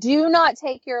 Yeah. Do not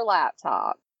take your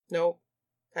laptop. Nope.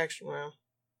 Actually, well.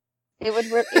 It would.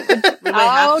 We might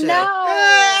have Oh to.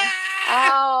 no!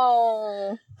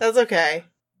 Oh. That's okay.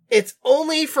 It's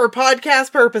only for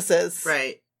podcast purposes.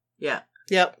 Right. Yeah.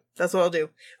 Yep. That's what I'll do.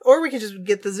 Or we can just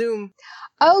get the Zoom.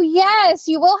 Oh yes,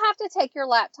 you will have to take your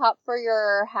laptop for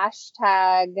your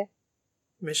hashtag.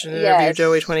 Mission Interview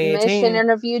Joey 2018. Mission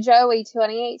Interview Joey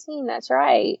 2018. That's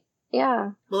right.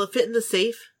 Yeah. Will it fit in the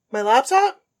safe? My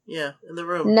laptop? Yeah, in the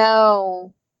room.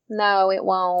 No, it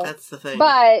won't. That's the thing.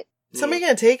 But Somebody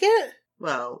gonna take it?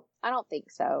 Well, I don't think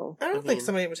so. I don't think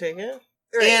somebody would take it.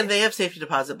 and they have safety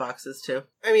deposit boxes too.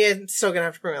 I mean, I'm still gonna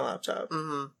have to bring my laptop.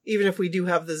 Mm-hmm. Even if we do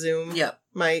have the Zoom Yep.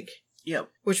 mic. Yep.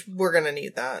 Which we're gonna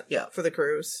need that. Yep. For the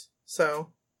cruise.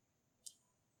 So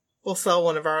we'll sell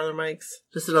one of our other mics.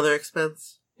 Just another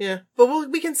expense. Yeah. But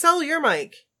we can sell your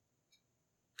mic.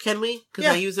 Can we? Because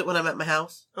Yeah. I use it when I'm at my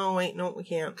house. Oh wait, no, we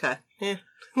can't. Okay. Yeah.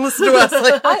 Listen to us.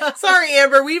 Like, sorry,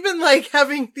 Amber, we've been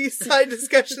having these side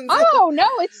discussions. Oh no,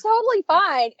 it's totally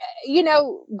fine.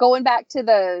 Going back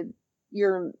to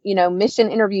your Mission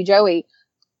Interview Joey,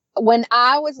 when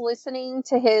I was listening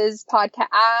to his podcast,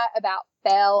 I about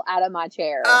fell out of my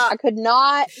chair. I could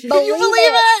not believe Can you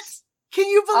believe it? Can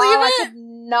you believe it? I could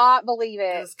not believe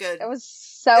it. It was good. It was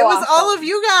so It was awesome. all of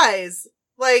you guys.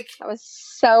 That was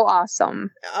so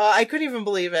awesome. I couldn't even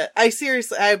believe it. I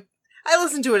seriously, I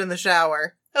listened to it in the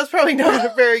shower. That was probably not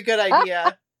a very good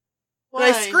idea. But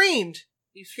I screamed.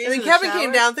 You And then in the Kevin shower?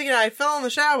 came down thinking I fell in the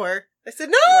shower. I said,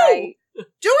 no! Right. Joey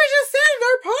just said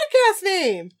our podcast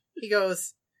name. He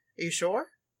goes, are you sure?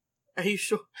 Are you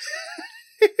sure?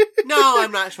 No,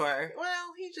 I'm not sure.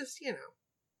 Well, he just,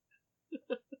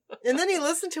 And then he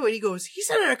listened to it. He goes, he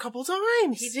said it a couple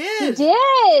times. He He did.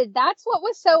 did. That's what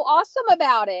was so awesome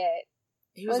about it.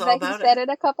 He was all that about he said it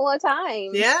a couple of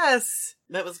times. Yes.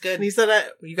 That was good. And he said,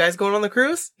 you guys going on the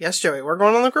cruise? Yes, Joey, we're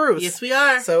going on the cruise. Yes, we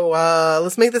are. So,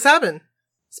 let's make this happen.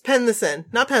 Let's pen this in.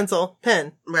 Not pencil,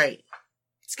 pen. Right.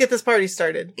 Let's get this party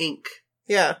started. Ink.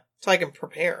 Yeah. So I can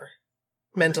prepare.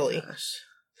 Mentally. Gosh.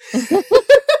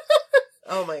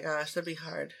 Oh my gosh, that'd be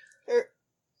hard. Are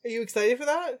you excited for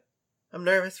that? I'm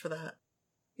nervous for that.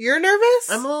 You're nervous?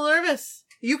 I'm a little nervous.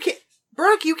 You can't,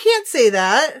 Brooke, you can't say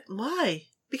that. Why?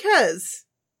 Because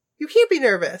you can't be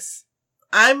nervous.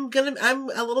 I'm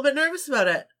a little bit nervous about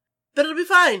it. But it'll be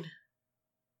fine.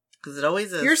 Because it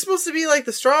always is. You're supposed to be like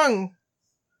the strong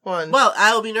one. Well,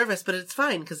 I'll be nervous, but it's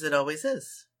fine, because it always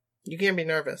is. You can't be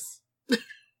nervous.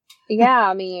 Yeah,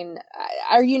 I mean,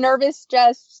 are you nervous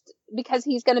just because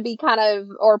he's going to be kind of,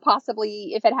 or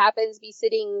possibly if it happens, be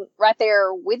sitting right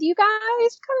there with you guys,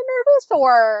 kind of nervous?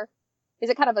 Or is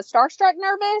it kind of a starstruck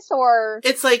nervous? Or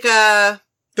It's like,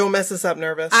 Don't mess us up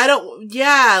nervous. I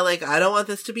don't want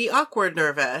this to be awkward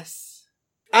nervous.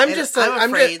 I'm And just, I'm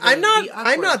afraid that it'll be I'm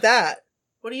awkward. not that.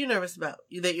 What are you nervous about?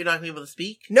 That you're not going to be able to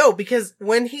speak? No, because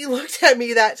when he looked at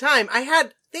me that time, I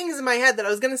had things in my head that I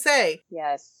was going to say.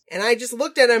 yes. And I just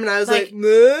looked at him and I was like, And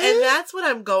 "Meh?" that's what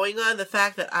I'm going on, the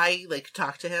fact that I,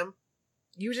 talked to him.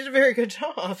 You did a very good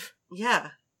job. Yeah.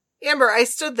 Amber, I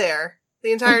stood there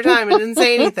the entire time and didn't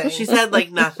say anything. She said,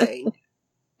 nothing.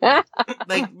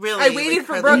 Really. I waited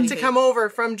for hardly Brooke to anything. come over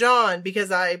from John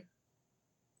because I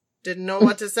didn't know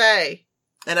what to say.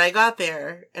 And I got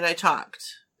there, and I talked.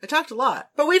 I talked a lot.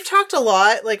 But we've talked a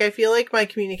lot. I feel like my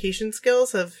communication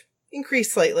skills have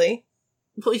increased slightly.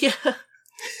 Well, yeah.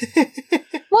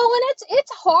 Well, and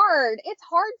it's hard. It's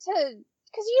hard to,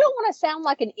 because you don't want to sound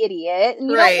like an idiot, and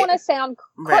you Right. don't want to sound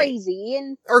Right. crazy,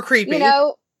 and Or creepy.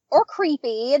 or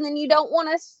creepy, and then you don't want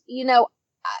to,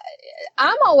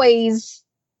 I'm always,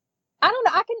 I don't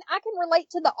know, I can relate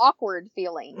to the awkward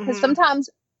feeling, because Mhm. sometimes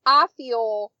I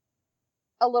feel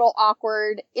a little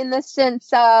awkward in the sense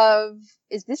of,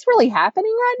 is this really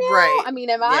happening right now? Right. I mean,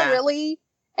 am I Yeah. really?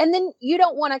 And then you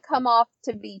don't want to come off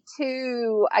to be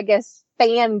too, I guess,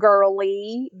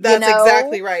 fangirly. That's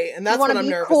exactly right. And that's what I'm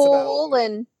nervous cool about.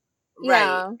 and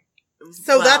yeah.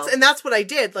 So Well, that's what I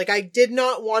did. I did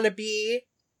not want to be,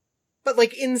 but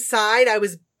inside I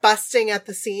was busting at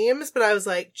the seams, but I was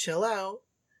like, chill out.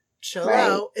 Chill Right.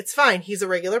 out. It's fine. He's a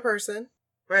regular person.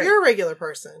 right. You're a regular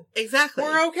person. Exactly.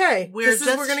 We're okay. We're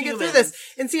We're going to get through humans. this.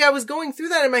 And see, I was going through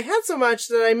that in my head so much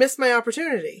that I missed my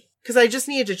opportunity. Because I just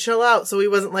needed to chill out so he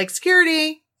wasn't like,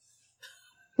 security.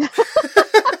 And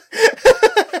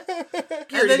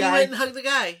then you went and hugged the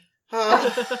guy.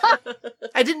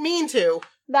 I didn't mean to.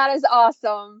 That is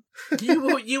awesome.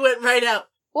 You went right out.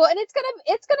 Well, and it's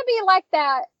gonna be like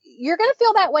that. You're gonna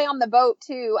feel that way on the boat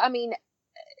too. I mean,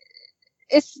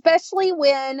 especially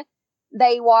when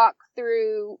they walk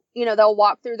through, they'll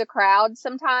walk through the crowd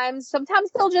sometimes. Sometimes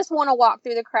they'll just want to walk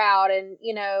through the crowd, and,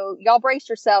 y'all brace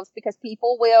yourselves because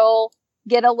people will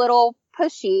get a little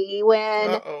pushy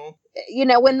when,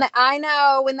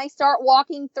 when they start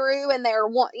walking through and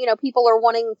people are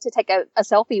wanting to take a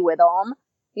selfie with them,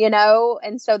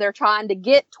 and so they're trying to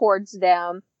get towards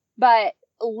them. But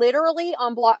literally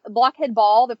on Blockhead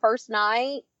Ball the first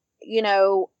night,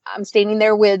 I'm standing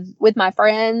there with my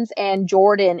friends, and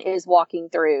Jordan is walking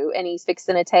through, and he's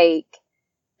fixing to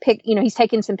he's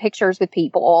taking some pictures with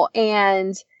people.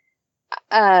 And,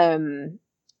 I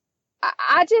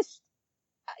just,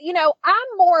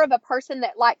 I'm more of a person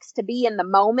that likes to be in the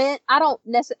moment. I don't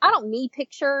need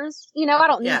pictures, I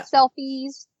don't need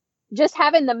selfies. Just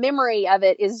having the memory of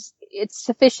it it's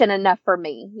sufficient enough for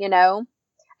me,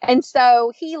 And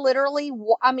so he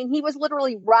was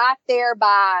literally right there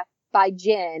by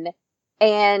Jen,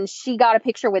 and she got a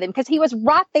picture with him because he was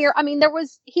right there. I mean,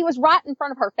 he was right in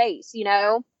front of her face,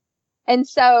 And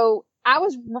so I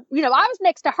was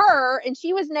next to her and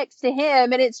she was next to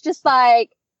him, and it's just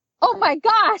like, oh my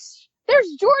gosh,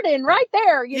 there's Jordan right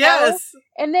there, know?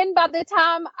 And then by the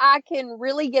time I can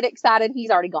really get excited, he's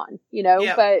already gone,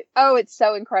 but it's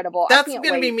so incredible. That's going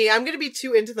to be me. I'm going to be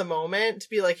too into the moment to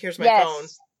be like, here's my phone.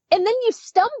 And then you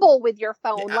stumble with your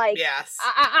phone. Yes.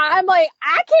 I'm like,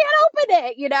 I can't open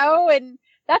it, and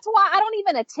that's why I don't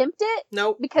even attempt it.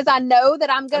 Nope. Because I know that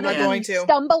I'm going to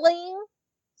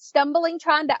stumbling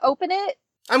trying to open it.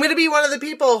 I'm going to be one of the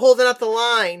people holding up the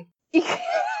line.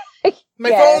 My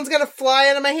phone's going to fly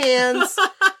out of my hands.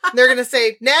 They're going to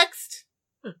say, next.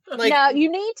 No,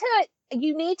 you need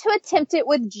to attempt it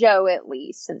with Joe at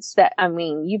least.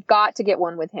 You've got to get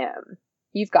one with him.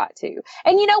 You've got to.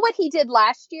 And you know what he did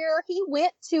last year? He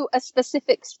went to a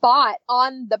specific spot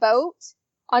on the boat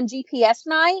on GPS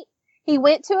night. He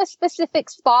went to a specific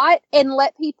spot and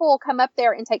let people come up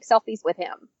there and take selfies with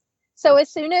him. So as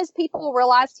soon as people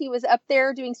realized he was up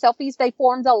there doing selfies, they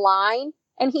formed a line,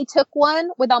 and he took one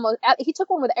with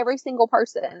every single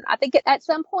person. I think at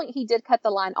some point he did cut the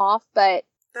line off, but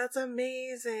that's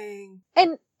amazing.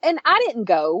 And I didn't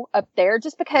go up there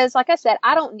just because, like I said,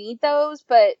 I don't need those,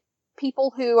 but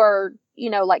people who are,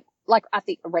 like I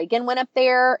think Reagan went up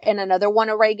there, and another one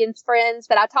of Reagan's friends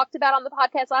that I talked about on the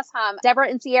podcast last time, Deborah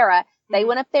and Sierra, they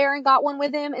went up there and got one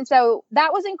with him. And so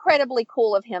that was incredibly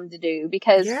cool of him to do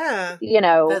because,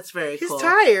 that's very cool. He's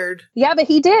tired. Yeah, but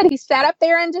he did. He sat up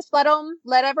there and just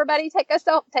let everybody take a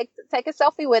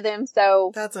selfie with him.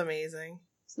 So that's amazing.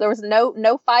 So there was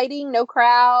no fighting, no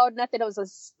crowd, nothing. It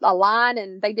was a line,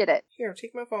 and they did it. Here,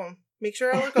 take my phone. Make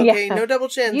sure I look okay. No double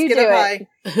chins. Get up high.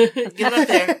 Get up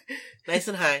there. Nice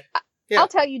and high. Yeah. I'll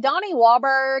tell you, Donnie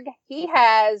Wahlberg, he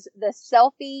has the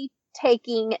selfie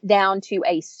taking down to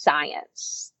a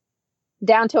science.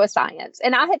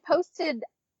 And I had posted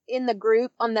in the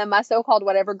group, on my so-called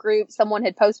whatever group, someone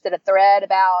had posted a thread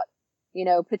about,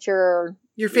 put your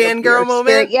fangirl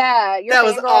moment. Your that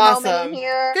was awesome.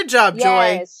 Here. Good job,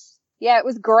 Joy. Yeah, it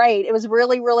was great. It was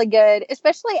really, really good,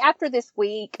 especially after this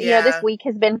week. Yeah. This week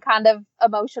has been kind of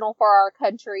emotional for our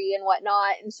country and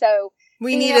whatnot. And so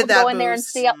we needed that boost. There and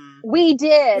see we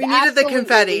did. We needed the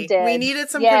confetti. We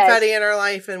needed some confetti in our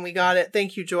life, and we got it.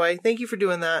 Thank you, Joy. Thank you for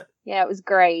doing that. Yeah, it was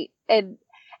great. And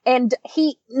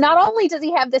he, not only does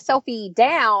he have the selfie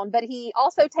down, but he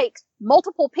also takes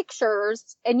multiple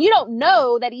pictures, and you don't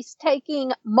know that he's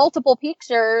taking multiple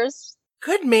pictures.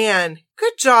 Good man.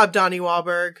 Good job, Donnie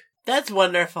Wahlberg. That's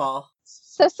wonderful.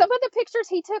 So some of the pictures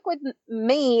he took with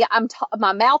me,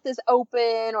 my mouth is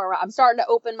open, or I'm starting to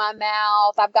open my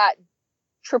mouth. I've got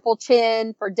triple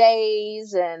chin for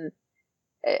days, and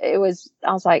I was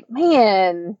like,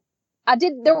 man,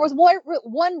 there was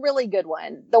one really good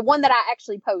one. The one that I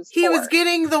actually posed He was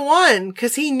getting the one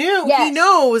because he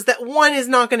knows that one is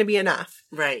not going to be enough.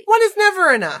 Right. One is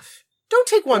never enough. Don't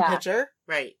take one picture.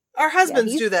 Right. Our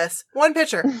husbands do this. One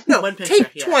picture. No, one picture,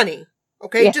 take 20.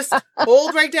 Okay, just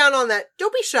hold right down on that.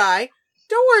 Don't be shy.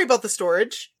 Don't worry about the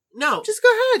storage. No. Just go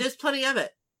ahead. There's plenty of it.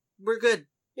 We're good.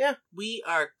 Yeah. We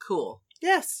are cool.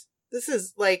 Yes. This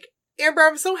is Amber,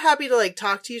 I'm so happy to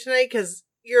talk to you tonight because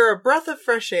you're a breath of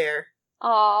fresh air.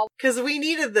 Oh. Because we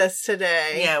needed this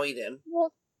today. Yeah, we did.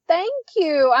 Well, thank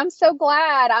you. I'm so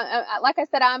glad. Like I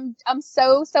said, I'm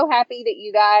so happy that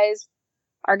you guys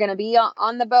are going to be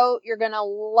on the boat. You're going to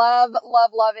love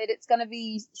it. It's going to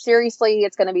be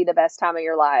the best time of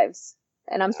your lives.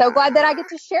 And I'm so glad that I get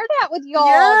to share that with y'all.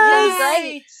 Yes. It's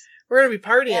great. We're going to be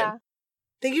partying. Yeah.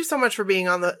 Thank you so much for being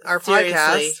on our Seriously.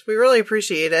 podcast. We really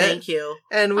appreciate it. Thank you.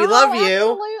 And we love you.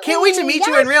 Absolutely. Can't wait to meet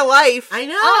you in real life. I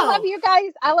know. I love you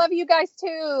guys. I love you guys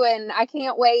too, and I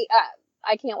can't wait.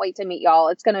 I can't wait to meet y'all.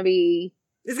 It's gonna be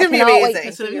amazing.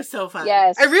 It's going to be so fun.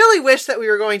 Yes. I really wish that we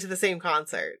were going to the same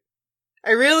concert.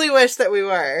 I really wish that we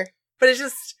were. But it's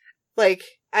just, like,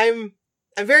 I'm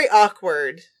very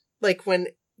awkward. Like,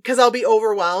 because I'll be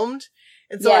overwhelmed.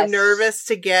 And so Yes. I'm nervous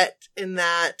to get in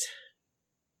that.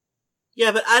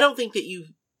 Yeah, but I don't think that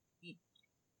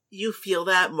you feel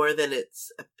that more than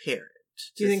it's apparent.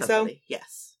 Do you think so?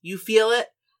 Yes. You feel it,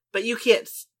 but you can't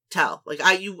tell. Like,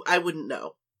 I wouldn't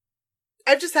know.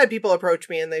 I've just had people approach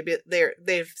me and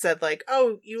they've said, like,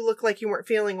 oh, you look like you weren't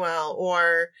feeling well,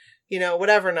 or, you know,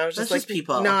 whatever. And I was just That's like, just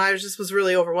people. No, I was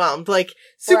really overwhelmed. Like,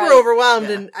 super Right. overwhelmed.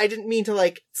 Yeah. And I didn't mean to,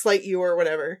 like, slight you or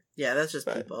whatever. Yeah, that's just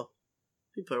But- people.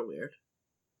 People are weird.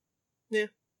 But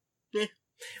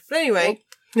anyway.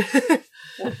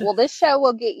 Well, this show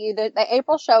will get you, the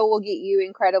April show will get you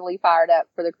incredibly fired up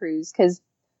for the cruise, because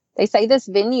they say this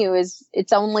venue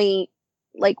it's only,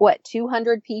 like, what,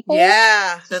 200 people?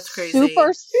 Yeah. That's crazy.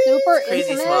 Super Crazy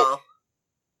intimate. small.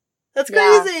 That's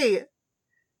Yeah. crazy.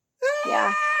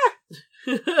 Yeah.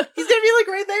 He's gonna be, like,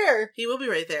 right there. He will be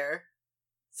right there.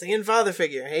 Singing father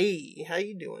figure. Hey, how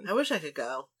you doing? I wish I could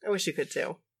go, I wish you could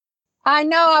too. I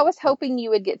know. I was hoping you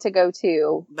would get to go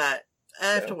too. but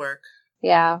I have to work.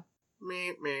 Yeah.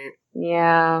 Meh, meh.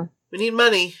 Yeah. We need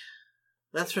money.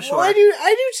 That's for sure. Well, I do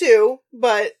too,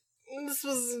 but this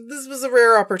was a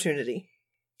rare opportunity.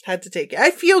 Had to take it.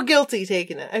 I feel guilty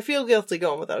taking it. I feel guilty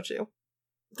going without you.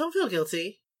 Don't feel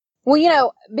guilty. Well, you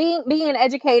know, being an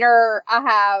educator,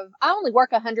 I only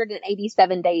work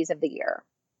 187 days of the year.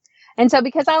 And so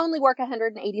because I only work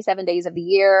 187 days of the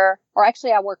year, or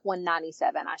actually I work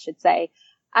 197, I should say,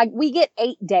 we get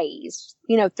 8 days,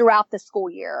 you know, throughout the school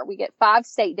year. We get 5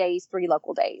 state days, 3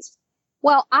 local days.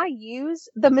 Well, I use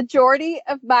the majority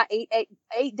of my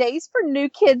eight days for New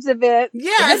Kids events.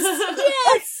 Yes,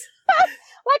 yes.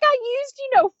 Like I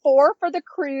used, 4 for the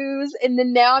cruise, and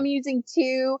then now I'm using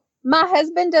 2. My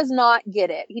husband does not get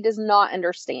it. He does not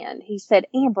understand. He said,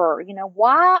 Amber,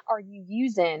 why are you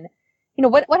using,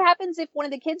 what happens if one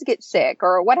of the kids gets sick,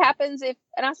 or what happens if,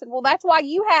 and I said, well, that's why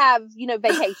you have,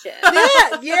 vacation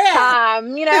Yeah.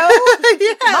 time, Yeah.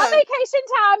 My vacation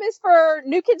time is for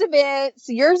New Kids events.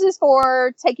 Yours is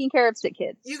for taking care of sick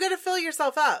kids. You gotta fill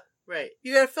yourself up. Right.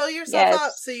 You gotta fill yourself Yes.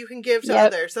 up so you can give to Yep.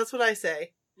 others. That's what I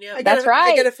say. Yeah. That's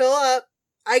right. I gotta fill up.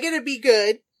 I gotta be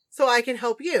good so I can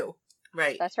help you.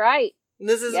 Right. That's right. And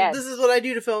this is Yes. this is what I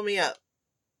do to fill me up.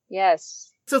 Yes.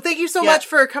 So thank you so Yeah. much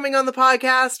for coming on the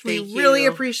podcast. We Thank really you.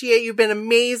 appreciate you. You've been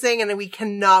amazing, and we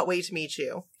cannot wait to meet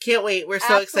you. Can't wait. We're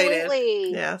so excited.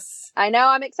 Absolutely. Yes. I know.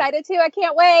 I'm excited too. I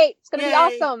can't wait. It's going to be Yay.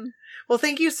 awesome. Well,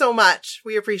 thank you so much.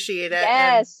 We appreciate it.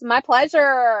 Yes. My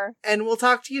pleasure. And we'll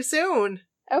talk to you soon.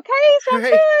 Okay. Sounds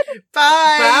All right. good.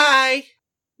 Bye.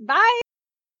 Bye. Bye.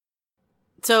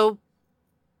 So,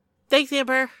 thanks,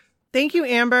 Amber. Thank you,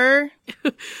 Amber.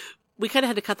 We kind of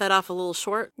had to cut that off a little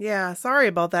short. Yeah, sorry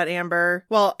about that, Amber.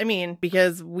 Well, I mean,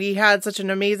 because we had such an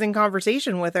amazing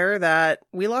conversation with her that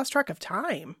we lost track of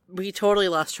time. We totally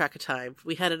lost track of time.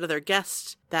 We had another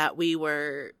guest that we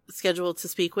were scheduled to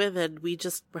speak with, and we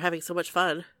just were having so much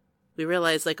fun. We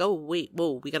realized, like, oh, wait,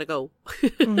 whoa, we gotta go.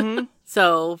 Mm-hmm.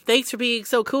 So, thanks for being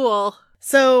so cool.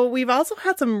 So we've also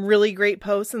had some really great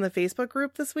posts in the Facebook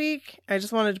group this week. I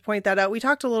just wanted to point that out. We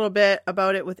talked a little bit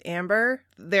about it with Amber.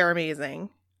 They're amazing.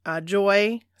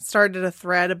 Joy started a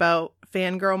thread about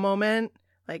fangirl moment.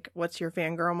 Like, what's your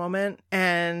fangirl moment?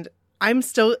 And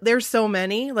there's so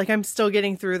many. Like, I'm still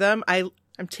getting through them. I'm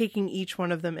taking each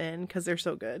one of them in because they're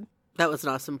so good. That was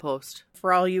an awesome post.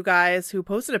 For all you guys who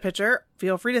posted a picture,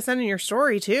 feel free to send in your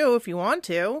story too if you want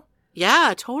to.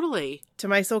 Yeah, totally. To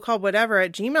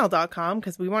mysocalledwhatever@gmail.com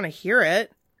because we want to hear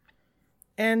it.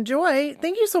 And Joy,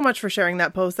 thank you so much for sharing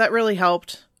that post. That really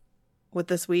helped with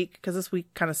this week because this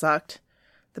week kind of sucked.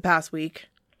 The past week.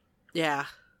 Yeah.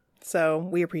 So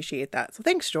we appreciate that. So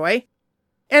thanks, Joy.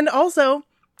 And also,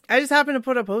 I just happened to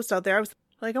put a post out there. I was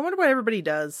like, I wonder what everybody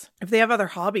does. If they have other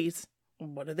hobbies,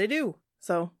 what do they do?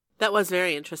 So That was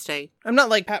very interesting. I'm not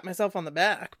like pat myself on the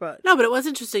back, but No, but it was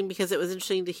interesting because it was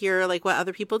interesting to hear like what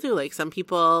other people do. Like some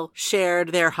people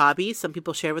shared their hobbies, some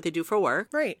people shared what they do for work.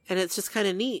 right. And it's just kind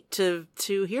of neat to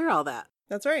hear all that.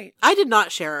 That's right. I did not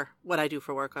share what I do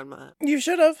for work on my. You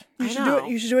should have. You I should do know. it.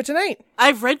 You should do it tonight.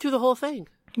 I've read through the whole thing.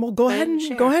 Well, go I ahead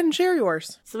didn't and share. share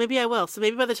yours. So maybe I will. So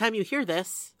maybe by the time you hear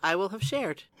this, I will have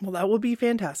shared. Well, that would be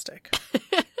fantastic.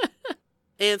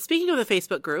 And speaking of the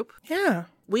Facebook group, Yeah,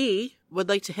 we would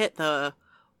like to hit the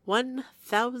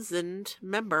 1,000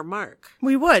 member mark.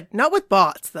 we would. Not with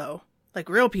bots, though. Like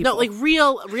real people. No, like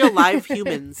real live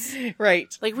humans.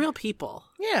 Right. Like real people.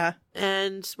 Yeah.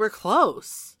 And we're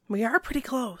close. We are pretty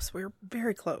close. We're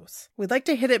very close. We'd like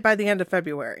to hit it by the end of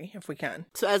February, if we can.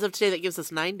 So as of today, that gives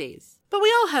us 9 days. But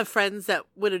we all have friends that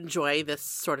would enjoy this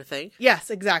sort of thing. Yes,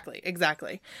 exactly.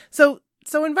 So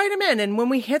invite them in. And when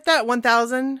we hit that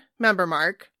 1,000 member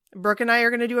mark, Brooke and I are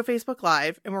going to do a Facebook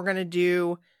Live, and we're going to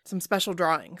do some special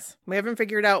drawings. We haven't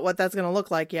figured out what that's going to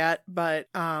look like yet, but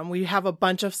we have a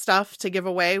bunch of stuff to give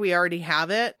away. We already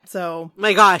have it. So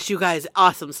my gosh, you guys,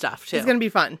 awesome stuff too. It's going to be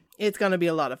fun. It's going to be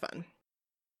a lot of fun.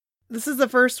 This is the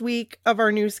first week of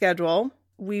our new schedule.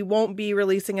 We won't be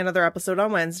releasing another episode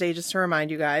on Wednesday, just to remind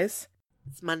you guys.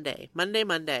 It's Monday.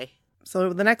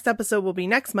 So the next episode will be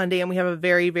next Monday, and we have a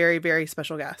very, very, very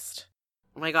special guest.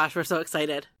 Oh my gosh, we're so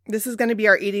excited. This is going to be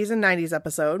our 80s and 90s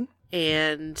episode.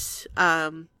 And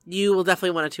you will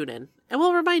definitely want to tune in. And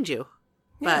we'll remind you.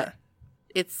 Yeah. But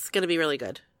it's going to be really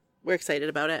good. We're excited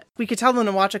about it. We could tell them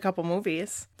to watch a couple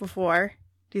movies before.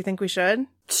 Do you think we should?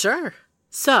 Sure.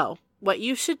 So, what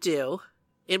you should do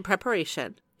in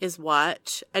preparation is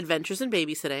watch Adventures in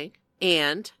Babysitting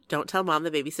and Don't Tell Mom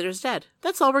the Babysitter's Dead.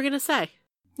 That's all we're going to say.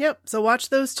 Yep. So watch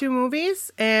those 2 movies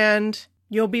and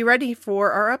you'll be ready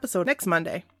for our episode next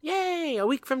Monday. Yay! A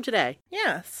week from today.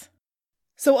 Yes.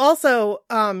 So also,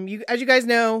 as you guys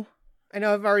know, I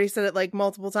know I've already said it like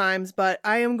multiple times, but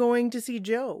I am going to see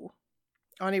Joe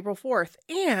on April 4th.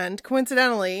 And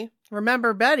coincidentally,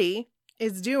 Remember Betty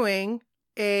is doing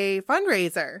a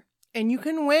fundraiser. And you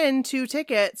can win 2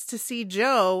 tickets to see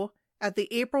Joe at the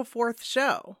April 4th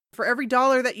show. For every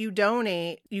 $1 that you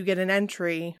donate, you get an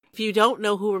entry. If you don't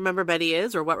know who Remember Betty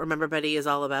is or what Remember Betty is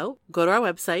all about, go to our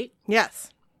website.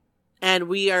 Yes. And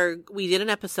we did an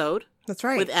episode. That's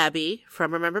right. With Abby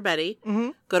from Remember Betty.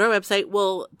 Mm-hmm. Go to our website.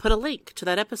 We'll put a link to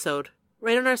that episode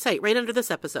right on our site, right under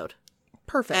this episode.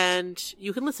 Perfect. And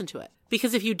you can listen to it.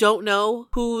 Because if you don't know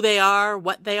who they are,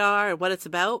 what they are, and what it's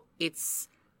about, it's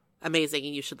amazing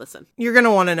and you should listen. You're going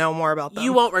to want to know more about them.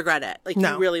 You won't regret it.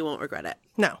 No. You really won't regret it.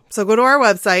 No. So go to our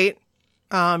website.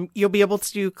 You'll be able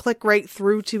to click right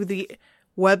through to the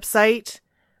website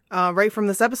right from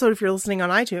this episode if you're listening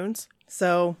on iTunes.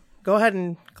 So go ahead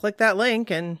and click that link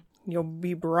and you'll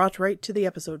be brought right to the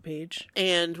episode page.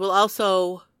 And we'll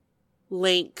also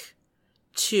link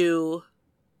to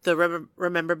the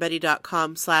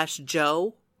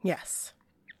rememberbetty.com/Joe. Yes.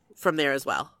 From there as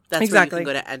well. That's exactly where you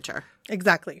can go to enter.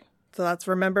 Exactly. So that's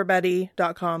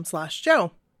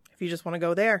rememberbetty.com/Joe. If you just want to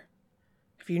go there.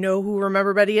 If you know who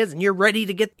Remember Betty is and you're ready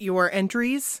to get your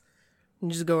entries, you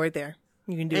just go right there.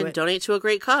 You can do it. And donate to a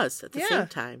great cause at the same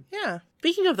time. Yeah.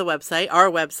 Speaking of the website, our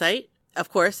website, of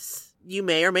course, you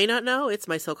may or may not know, it's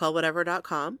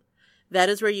mysocalledwhatever.com. That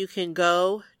is where you can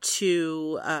go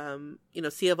to,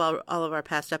 see all of our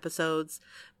past episodes.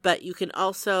 But you can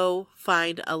also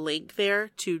find a link there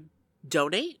to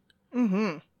donate.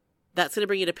 Mm-hmm. That's going to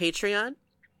bring you to Patreon.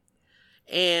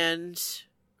 And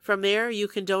from there, you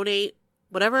can donate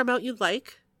whatever amount you'd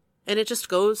like. And it just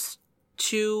goes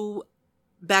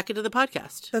back into the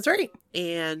podcast. That's right.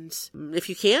 And if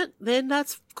you can't, then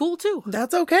that's cool too.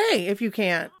 That's okay if you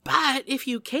can't. But if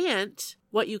you can't,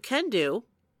 what you can do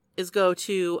is go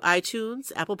to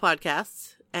iTunes, Apple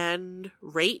Podcasts, and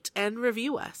rate and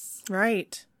review us.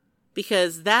 Right.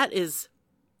 Because that is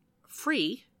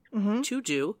free to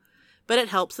do, but it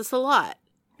helps us a lot.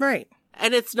 Right.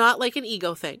 And it's not like an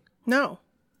ego thing. No.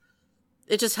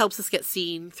 It just helps us get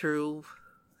seen through,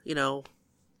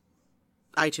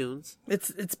 iTunes.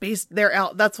 It's based, they're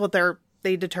out, that's what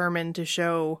they determine to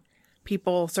show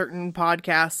people certain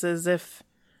podcasts as if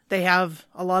they have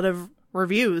a lot of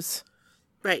reviews.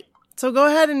 Right. So go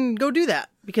ahead and go do that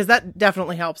because that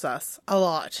definitely helps us a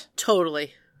lot.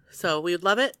 Totally. So we would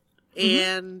love it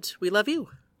and we love you.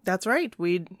 That's right.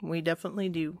 We definitely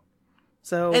do.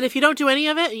 So, and if you don't do any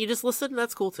of it and you just listen,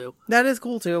 that's cool too. That is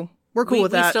cool too. We're cool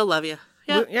with that. We still love you.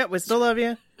 Yeah. We still love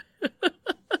you.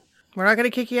 We're not going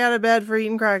to kick you out of bed for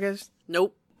eating crackers.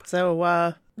 Nope.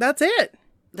 So, that's it.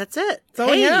 That's it. That's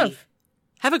all we have.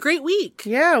 Have a great week.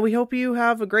 Yeah, we hope you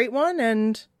have a great one,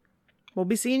 and we'll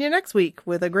be seeing you next week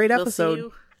with a great episode. We'll see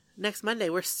you next Monday.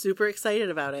 We're super excited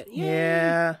about it. Yay.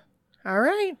 Yeah. All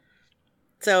right.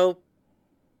 So,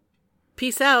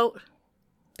 peace out.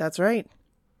 That's right.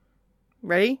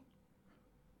 Ready?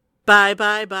 Bye,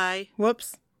 bye, bye.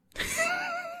 Whoops.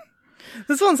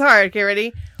 This one's hard. Okay,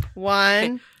 ready?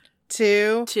 1,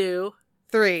 2,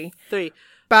 3.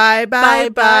 Bye, bye, bye,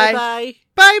 bye,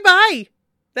 bye, bye.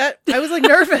 That I was like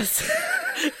nervous.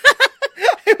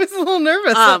 I was a little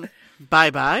nervous.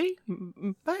 Bye, bye,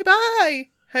 bye, bye.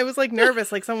 I was like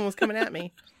nervous, like someone was coming at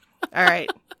me. All right.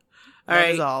 All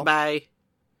right. Bye.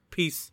 Peace.